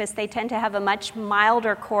systemic lupus, they tend to have a much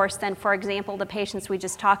milder course than, for example, the patients we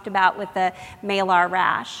just talked about with the malar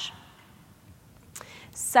rash.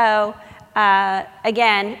 So,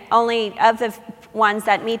 again, only of the ones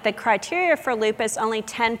that meet the criteria for lupus, only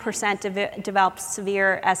 10% develop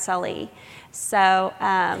severe SLE. So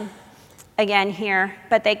again here,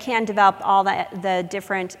 but they can develop all the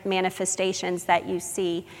different manifestations that you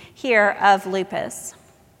see here of lupus.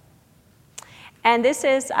 And this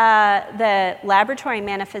is the laboratory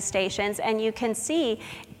manifestations, and you can see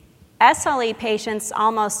SLE patients,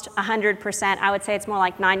 almost 100%, I would say it's more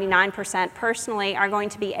like 99% personally, are going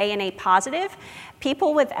to be ANA positive.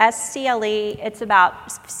 People with SCLE, it's about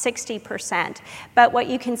 60%. But what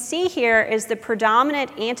you can see here is the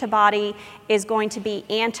predominant antibody is going to be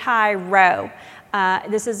anti-Rho.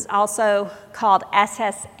 This is also called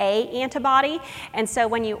SSA antibody. And so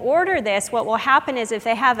when you order this, what will happen is if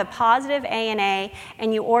they have a positive ANA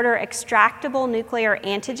and you order extractable nuclear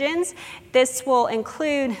antigens, this will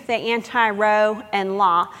include the anti-Rho and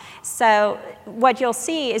LA. So what you'll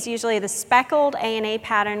see is usually the speckled ANA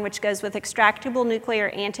pattern, which goes with extractable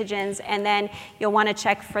nuclear antigens, and then you'll want to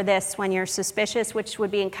check for this when you're suspicious, which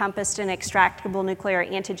would be encompassed in extractable nuclear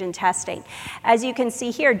antigen testing. As you can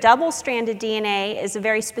see here, double-stranded DNA is a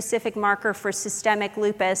very specific marker for systemic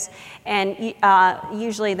lupus, and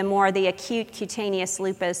usually the acute cutaneous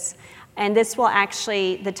lupus. And this will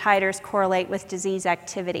actually, the titers correlate with disease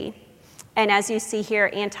activity. And as you see here,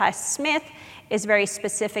 anti-Smith is very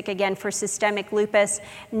specific, again, for systemic lupus,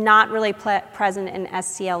 not really present in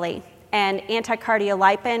SCLE. And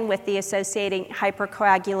anticardiolipin with the associating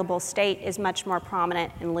hypercoagulable state is much more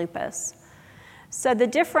prominent in lupus. So the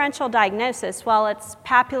differential diagnosis, well, it's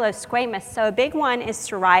papulosquamous. So a big one is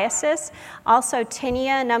psoriasis, also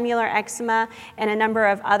tinea, nummular eczema, and a number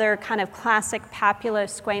of other kind of classic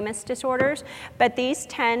papulosquamous disorders. But these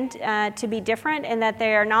tend to be different in that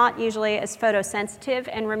they are not usually as photosensitive.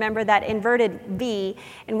 And remember that inverted V,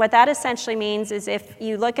 and what that essentially means is if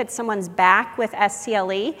you look at someone's back with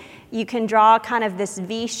SCLE, you can draw kind of this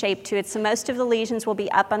V shape to it. So most of the lesions will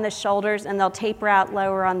be up on the shoulders and they'll taper out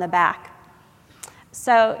lower on the back.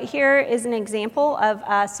 So here is an example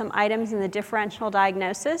of some items in the differential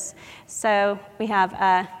diagnosis. So we have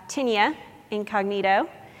tinea incognito,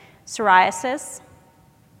 psoriasis,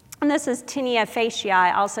 and this is tinea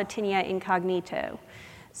faciae, also tinea incognito.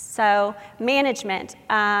 So management.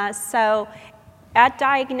 So at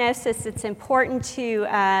diagnosis, it's important to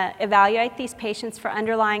evaluate these patients for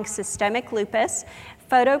underlying systemic lupus,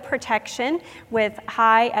 photoprotection with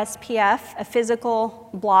high SPF, physical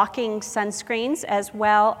blocking sunscreens, as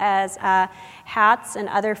well as hats and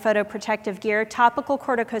other photoprotective gear, topical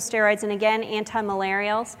corticosteroids, and again,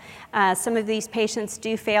 antimalarials. Some of these patients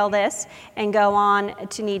do fail this and go on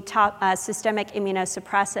to need systemic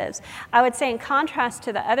immunosuppressives. I would say in contrast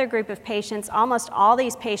to the other group of patients, almost all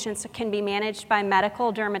these patients can be managed by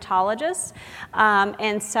medical dermatologists,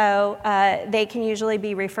 and so they can usually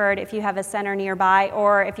be referred if you have a center nearby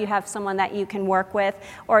or if you have someone that you can work with,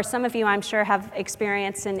 or some of you, I'm sure, have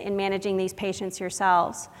experience in managing these patients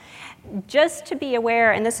yourselves. Just to be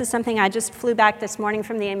aware, and this is something I just flew back this morning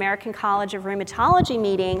from the American College of Rheumatology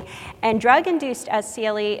meeting, and drug-induced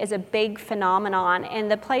SCLE is a big phenomenon, and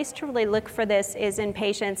the place to really look for this is in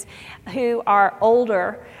patients who are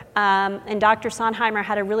older, and Dr. Sonheimer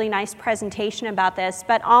had a really nice presentation about this,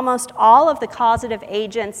 but almost all of the causative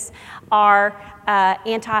agents are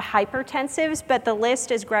antihypertensives, but the list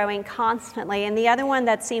is growing constantly, and the other one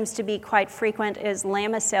that seems to be quite frequent is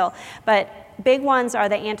Lamisil, but big ones are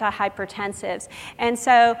the antihypertensives. And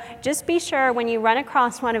so just be sure when you run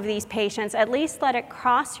across one of these patients, at least let it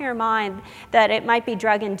cross your mind that it might be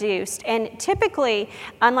drug-induced. And typically,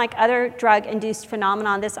 unlike other drug-induced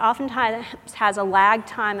phenomenon, this oftentimes has a lag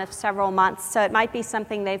time of several months. So it might be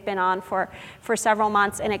something they've been on for several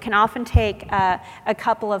months, and it can often take a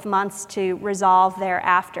couple of months to resolve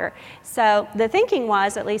thereafter. So the thinking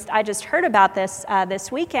was, at least I just heard about this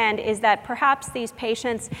this weekend, is that perhaps these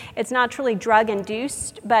patients, it's not truly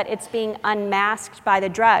drug-induced, but it's being unmasked by the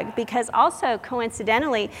drug, because also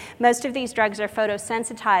coincidentally, most of these drugs are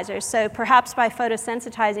photosensitizers. So perhaps by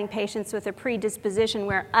photosensitizing patients with a predisposition,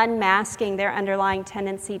 we're unmasking their underlying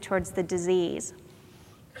tendency towards the disease.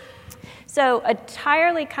 So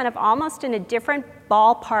entirely kind of almost in a different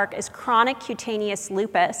ballpark is chronic cutaneous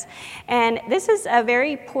lupus. And this is a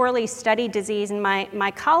very poorly studied disease, and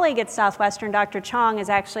my colleague at Southwestern, Dr. Chong, is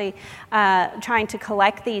actually trying to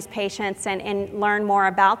collect these patients and learn more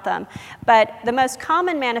about them. But the most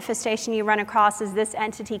common manifestation you run across is this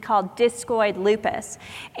entity called discoid lupus,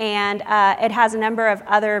 and it has a number of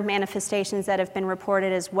other manifestations that have been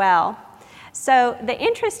reported as well. So the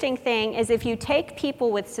interesting thing is if you take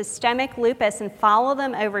people with systemic lupus and follow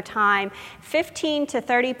them over time, 15 to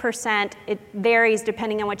 30%, it varies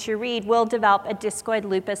depending on what you read, will develop a discoid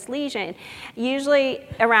lupus lesion, usually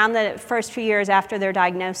around the first few years after their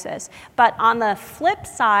diagnosis. But on the flip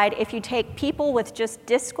side, if you take people with just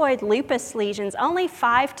discoid lupus lesions, only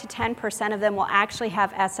 5 to 10% of them will actually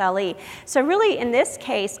have SLE. So really in this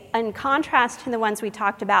case, in contrast to the ones we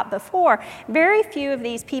talked about before, very few of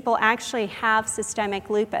these people actually have systemic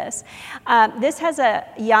lupus. This has a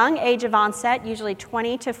young age of onset, usually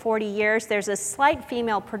 20 to 40 years. There's a slight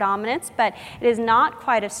female predominance, but it is not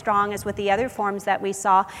quite as strong as with the other forms that we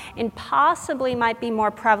saw, and possibly might be more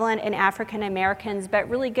prevalent in African Americans, but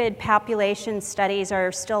really good population studies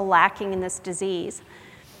are still lacking in this disease.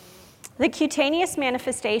 The cutaneous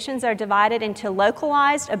manifestations are divided into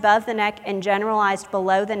localized above the neck and generalized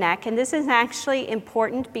below the neck, and this is actually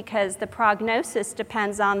important because the prognosis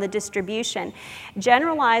depends on the distribution.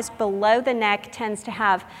 Generalized below the neck tends to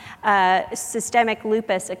have systemic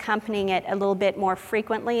lupus accompanying it a little bit more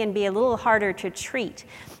frequently and be a little harder to treat.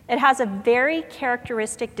 It has a very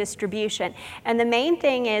characteristic distribution, and the main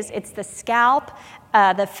thing is it's the scalp,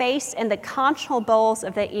 the face, and the conchal bowls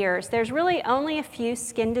of the ears. There's really only a few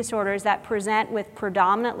skin disorders that present with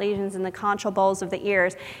predominant lesions in the conchal bowls of the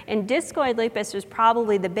ears, and discoid lupus is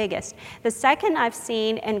probably the biggest. The second I've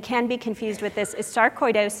seen, and can be confused with this, is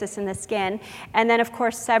sarcoidosis in the skin, and then of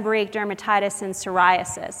course seborrheic dermatitis and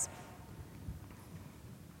psoriasis.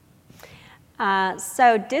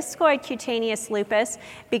 So discoid cutaneous lupus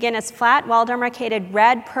begin as flat, well-demarcated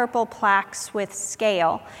red-purple plaques with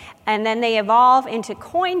scale. And then they evolve into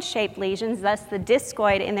coin-shaped lesions, thus the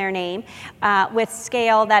discoid in their name, with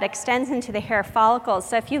scale that extends into the hair follicles.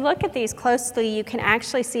 So if you look at these closely, you can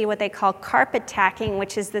actually see what they call carpet tacking,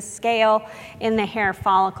 which is the scale in the hair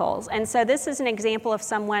follicles. And so this is an example of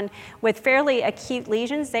someone with fairly acute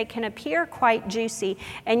lesions. They can appear quite juicy,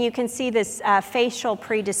 and you can see this facial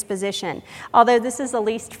predisposition, although this is the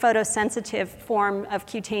least photosensitive form of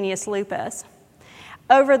cutaneous lupus.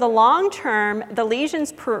 Over the long term, the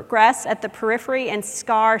lesions progress at the periphery and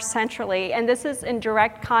scar centrally, and this is in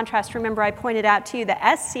direct contrast. Remember, I pointed out to you the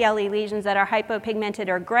SCLE lesions that are hypopigmented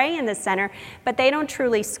are gray in the center, but they don't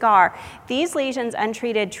truly scar. These lesions,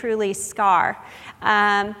 untreated, truly scar.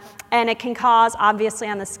 And it can cause, obviously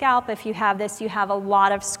on the scalp, if you have this, you have a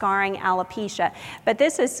lot of scarring alopecia. But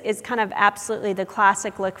this is kind of absolutely the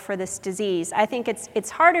classic look for this disease. I think it's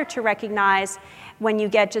harder to recognize when you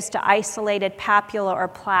get just an isolated papula or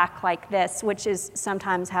plaque like this, which is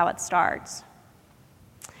sometimes how it starts.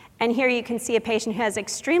 And here you can see a patient who has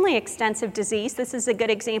extremely extensive disease. This is a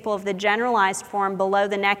good example of the generalized form below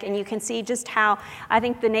the neck, and you can see just how, I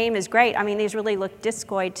think the name is great. I mean, these really look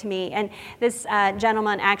discoid to me. And this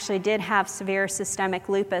gentleman actually did have severe systemic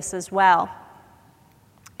lupus as well.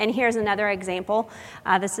 And here's another example.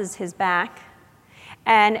 This is his back.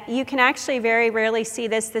 And you can actually very rarely see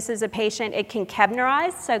this. This is a patient, it can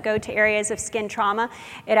Kebnerize, so go to areas of skin trauma.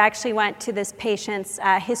 It actually went to this patient's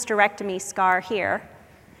hysterectomy scar here.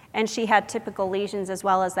 And she had typical lesions as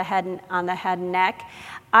well as on the head and neck.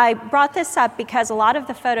 I brought this up because a lot of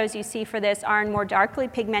the photos you see for this are in more darkly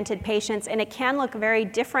pigmented patients, and it can look very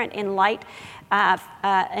different in lighter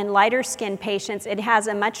skinned patients. It has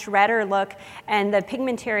a much redder look, and the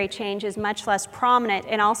pigmentary change is much less prominent,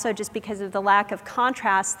 and also just because of the lack of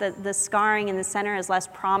contrast, the scarring in the center is less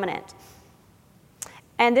prominent.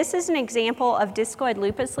 And this is an example of discoid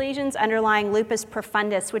lupus lesions underlying lupus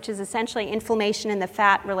profundus, which is essentially inflammation in the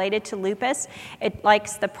fat related to lupus. It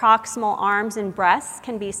likes the proximal arms and breasts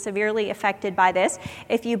can be severely affected by this.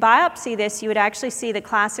 If you biopsy this, you would actually see the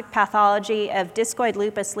classic pathology of discoid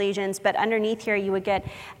lupus lesions, but underneath here you would get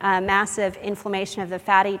massive inflammation of the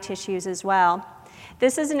fatty tissues as well.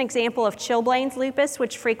 This is an example of chilblains lupus,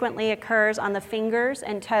 which frequently occurs on the fingers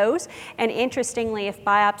and toes, and interestingly, if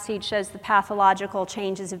biopsied, shows the pathological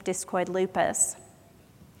changes of discoid lupus.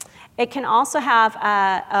 It can also have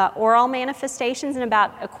oral manifestations in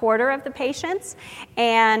about a quarter of the patients,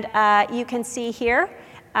 and you can see here,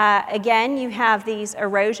 again, you have these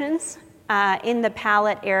erosions in the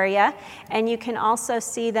palate area, and you can also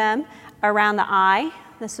see them around the eye.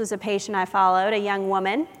 This was a patient I followed, a young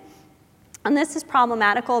woman. And this is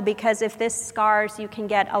problematical because if this scars, you can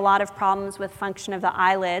get a lot of problems with function of the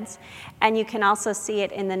eyelids, and you can also see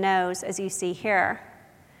it in the nose, as you see here.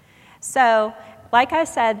 So, like I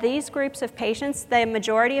said, these groups of patients, the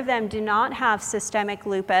majority of them do not have systemic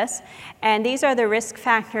lupus, and these are the risk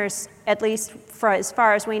factors, at least for as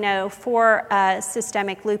far as we know, for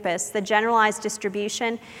systemic lupus. The generalized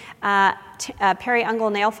distribution,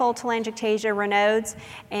 periungual nail fold telangiectasia, Raynaud's,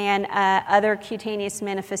 and other cutaneous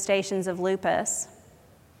manifestations of lupus.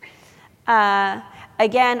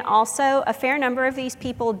 Again, also, a fair number of these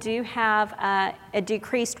people do have a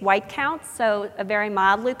decreased white count, so a very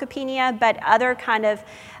mild leukopenia, but other kind of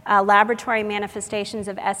laboratory manifestations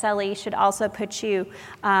of SLE should also put you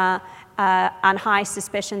on high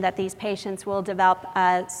suspicion that these patients will develop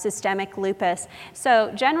systemic lupus.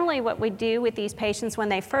 So generally what we do with these patients when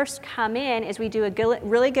they first come in is we do a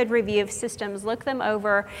really good review of systems, look them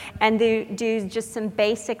over, and do just some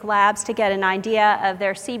basic labs to get an idea of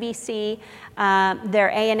their CBC,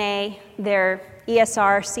 their ANA, their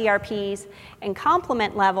ESR, CRPs, and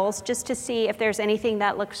complement levels just to see if there's anything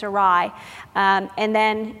that looks awry. And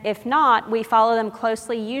then if not, we follow them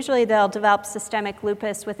closely. Usually they'll develop systemic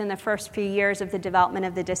lupus within the first few years of the development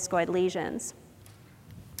of the discoid lesions.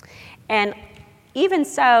 And even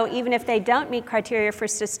so, even if they don't meet criteria for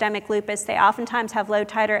systemic lupus, they oftentimes have low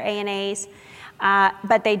titer ANAs,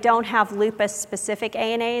 but they don't have lupus-specific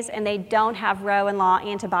ANAs, and they don't have Roux and Law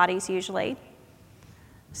antibodies usually.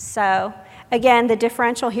 So again, the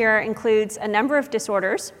differential here includes a number of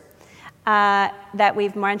disorders that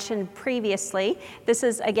we've mentioned previously. This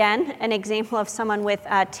is, again, an example of someone with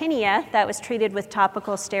tinea that was treated with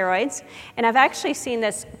topical steroids. And I've actually seen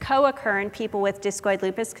this co-occur in people with discoid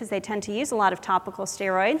lupus because they tend to use a lot of topical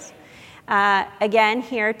steroids. Again,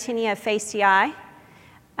 here, tinea faciei,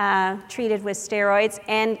 treated with steroids,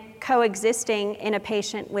 and coexisting in a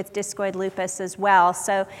patient with discoid lupus as well.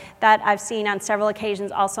 So that I've seen on several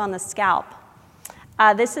occasions also on the scalp.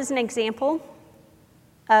 This is an example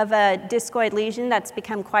of a discoid lesion that's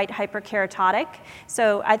become quite hyperkeratotic.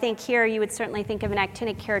 So I think here you would certainly think of an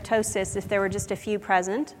actinic keratosis if there were just a few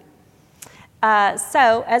present.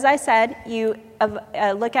 So as I said, you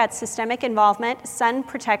look at systemic involvement. Sun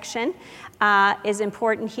protection is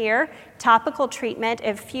important here. Topical treatment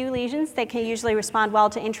of few lesions, they can usually respond well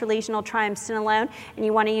to intralesional triamcinolone, and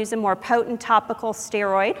you want to use a more potent topical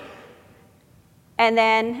steroid. And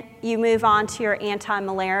then you move on to your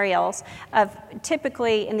anti-malarials of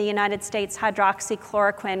typically in the United States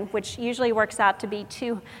hydroxychloroquine, which usually works out to be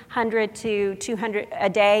 200 to 200 a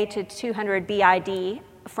day to 200 BID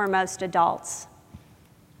for most adults.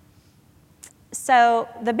 So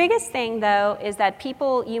the biggest thing, though, is that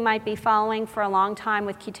people you might be following for a long time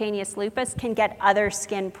with cutaneous lupus can get other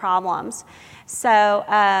skin problems. So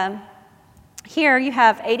here you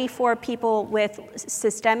have 84 people with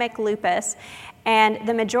systemic lupus, and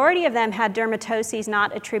the majority of them had dermatoses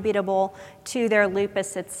not attributable to their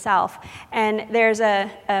lupus itself. And there's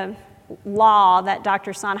a law that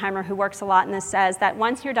Dr. Sonheimer, who works a lot in this, says that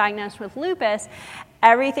once you're diagnosed with lupus,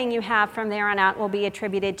 everything you have from there on out will be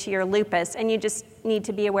attributed to your lupus, and you just need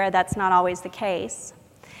to be aware that's not always the case.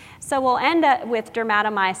 So we'll end up with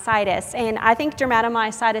dermatomyositis, and I think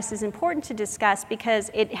dermatomyositis is important to discuss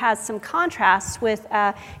because it has some contrasts with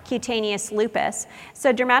cutaneous lupus.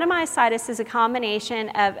 So dermatomyositis is a combination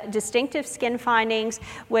of distinctive skin findings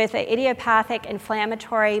with an idiopathic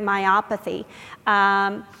inflammatory myopathy.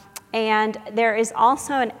 And there is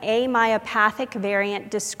also an amyopathic variant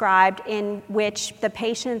described in which the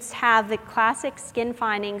patients have the classic skin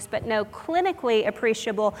findings but no clinically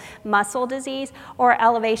appreciable muscle disease or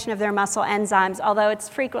elevation of their muscle enzymes, although it's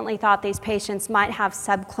frequently thought these patients might have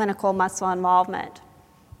subclinical muscle involvement.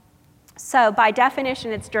 So by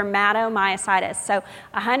definition, it's dermatomyositis. So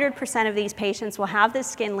 100% of these patients will have the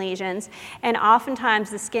skin lesions, and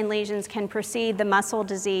oftentimes the skin lesions can precede the muscle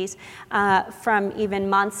disease from even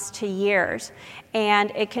months to years.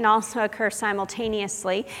 And it can also occur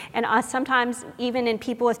simultaneously. And sometimes, even in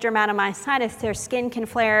people with dermatomyositis, their skin can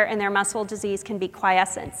flare and their muscle disease can be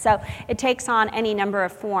quiescent. So it takes on any number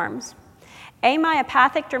of forms.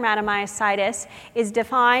 Amyopathic dermatomyositis is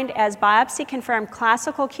defined as biopsy-confirmed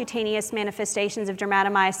classical cutaneous manifestations of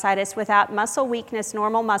dermatomyositis without muscle weakness,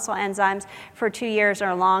 normal muscle enzymes for 2 years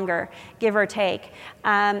or longer, give or take.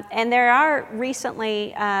 And there are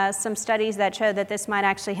recently some studies that show that this might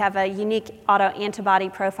actually have a unique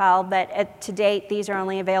autoantibody profile, but to date, these are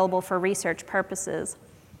only available for research purposes.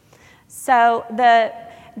 So the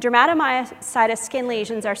dermatomyositis skin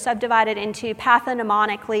lesions are subdivided into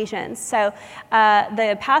pathognomonic lesions. So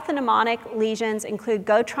the pathognomonic lesions include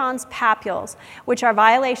Gauthron's papules, which are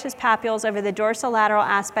violaceous papules over the dorsolateral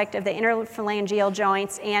aspect of the interphalangeal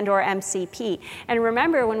joints and or MCP. And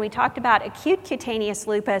remember, when we talked about acute cutaneous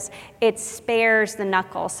lupus, it spares the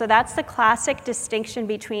knuckle. So that's the classic distinction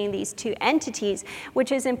between these two entities,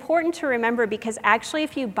 which is important to remember because actually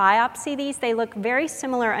if you biopsy these, they look very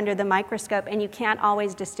similar under the microscope and you can't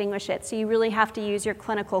always distinguish it. So you really have to use your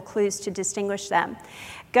clinical clues to distinguish them.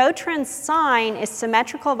 Gauthron's sign is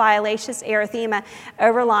symmetrical violaceous erythema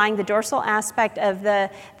overlying the dorsal aspect of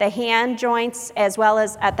the hand joints as well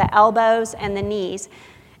as at the elbows and the knees.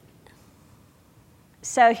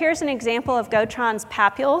 So here's an example of Gauthron's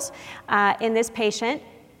papules in this patient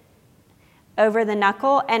over the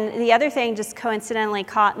knuckle. And the other thing just coincidentally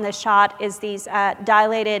caught in the shot is these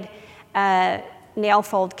dilated nail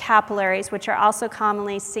fold capillaries, which are also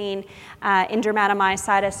commonly seen in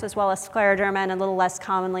dermatomyositis as well as scleroderma and a little less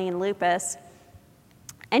commonly in lupus.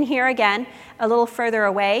 And here again, a little further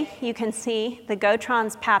away, you can see the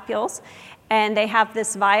Gauthron's papules, and they have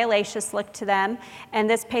this violaceous look to them. And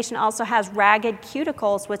this patient also has ragged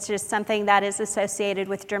cuticles, which is something that is associated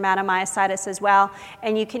with dermatomyositis as well.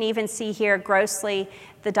 And you can even see here grossly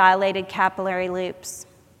the dilated capillary loops.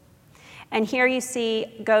 And here you see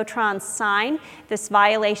Gauthron's sign, this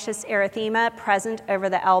violaceous erythema present over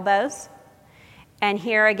the elbows. And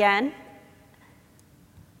here again.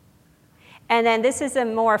 And then this is a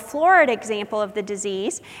more florid example of the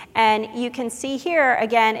disease. And you can see here,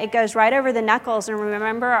 again, it goes right over the knuckles. And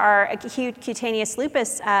remember our acute cutaneous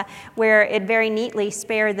lupus where it very neatly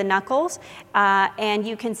spared the knuckles. And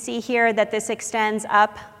you can see here that this extends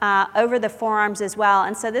up over the forearms as well.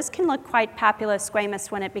 And so this can look quite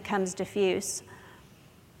papulosquamous when it becomes diffuse.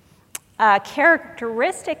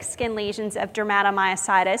 Characteristic skin lesions of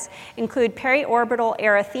dermatomyositis include periorbital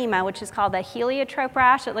erythema, which is called a heliotrope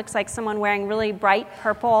rash. It looks like someone wearing really bright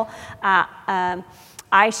purple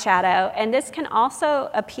eyeshadow. And this can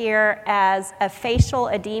also appear as a facial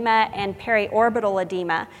edema and periorbital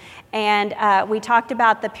edema. And we talked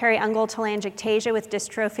about the periungual telangiectasia with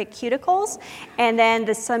dystrophic cuticles, and then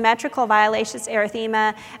the symmetrical violaceous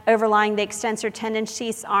erythema overlying the extensor tendon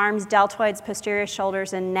sheaths, arms, deltoids, posterior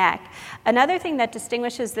shoulders, and neck. Another thing that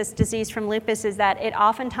distinguishes this disease from lupus is that it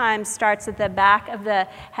oftentimes starts at the back of the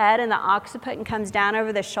head and the occiput and comes down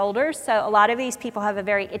over the shoulders. So a lot of these people have a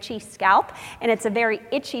very itchy scalp, and it's a very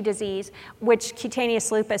itchy disease, which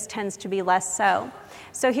cutaneous lupus tends to be less so.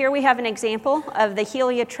 So here we have an example of the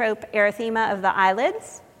heliotrope erythema of the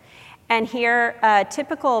eyelids. And here,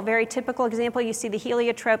 very typical example, you see the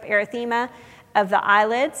heliotrope erythema of the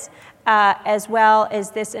eyelids, as well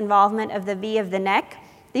as this involvement of the V of the neck.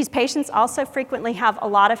 These patients also frequently have a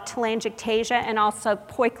lot of telangiectasia and also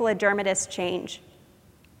poikilodermatous change.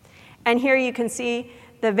 And here you can see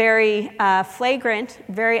the very flagrant,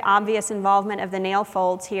 very obvious involvement of the nail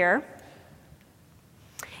folds here.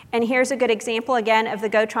 And here's a good example, again, of the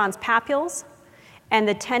Gautrons papules and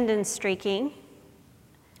the tendon streaking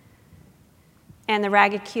and the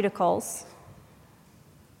ragged cuticles.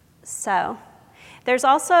 So there's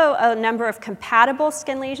also a number of compatible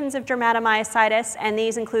skin lesions of dermatomyositis, and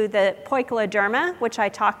these include the poikiloderma, which I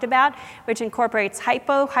talked about, which incorporates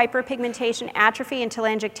hyperpigmentation, atrophy, and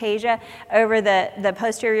telangiectasia over the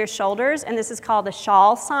posterior shoulders, and this is called the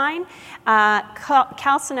shawl sign.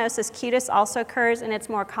 Calcinosis cutis also occurs, and it's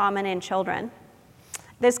more common in children.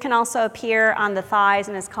 This can also appear on the thighs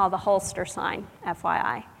and is called the holster sign,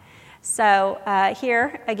 FYI. So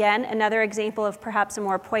here, again, another example of perhaps a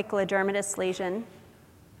more poikilodermatous lesion.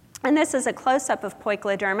 And this is a close-up of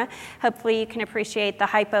poikiloderma. Hopefully you can appreciate the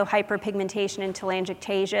hyperpigmentation and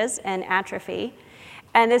telangiectasias and atrophy.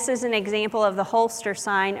 And this is an example of the holster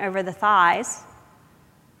sign over the thighs.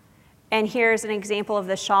 And here's an example of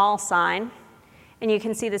the shawl sign. And you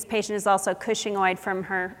can see this patient is also Cushingoid from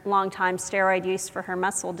her long-time steroid use for her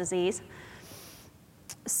muscle disease.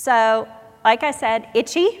 So, like I said,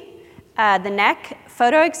 itchy. The neck,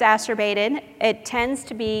 photoexacerbated. It tends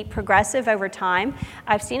to be progressive over time.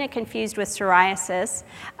 I've seen it confused with psoriasis.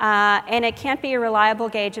 And it can't be a reliable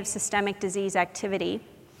gauge of systemic disease activity.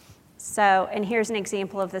 So, and here's an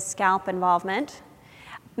example of the scalp involvement.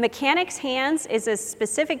 Mechanics hands is a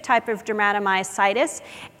specific type of dermatomyositis,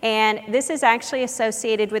 and this is actually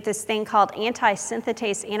associated with this thing called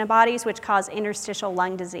anti-synthetase antibodies, which cause interstitial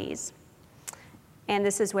lung disease. And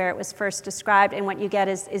this is where it was first described, and what you get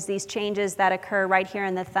is these changes that occur right here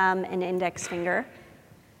in the thumb and index finger.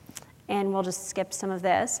 And we'll just skip some of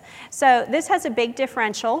this. So this has a big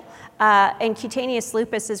differential, and cutaneous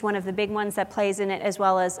lupus is one of the big ones that plays in it, as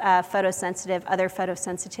well as other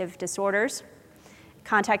photosensitive disorders.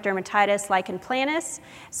 Contact dermatitis, lichen planus.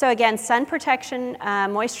 So again, sun protection,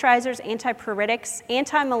 moisturizers, antipruritics,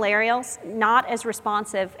 antimalarials, not as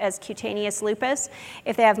responsive as cutaneous lupus.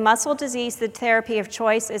 If they have muscle disease, the therapy of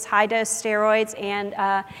choice is high-dose steroids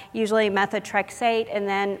and usually methotrexate and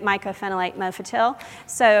then mycophenolate mofetil.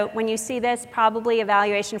 So when you see this, probably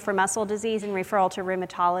evaluation for muscle disease and referral to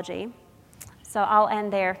rheumatology. So I'll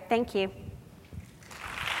end there. Thank you.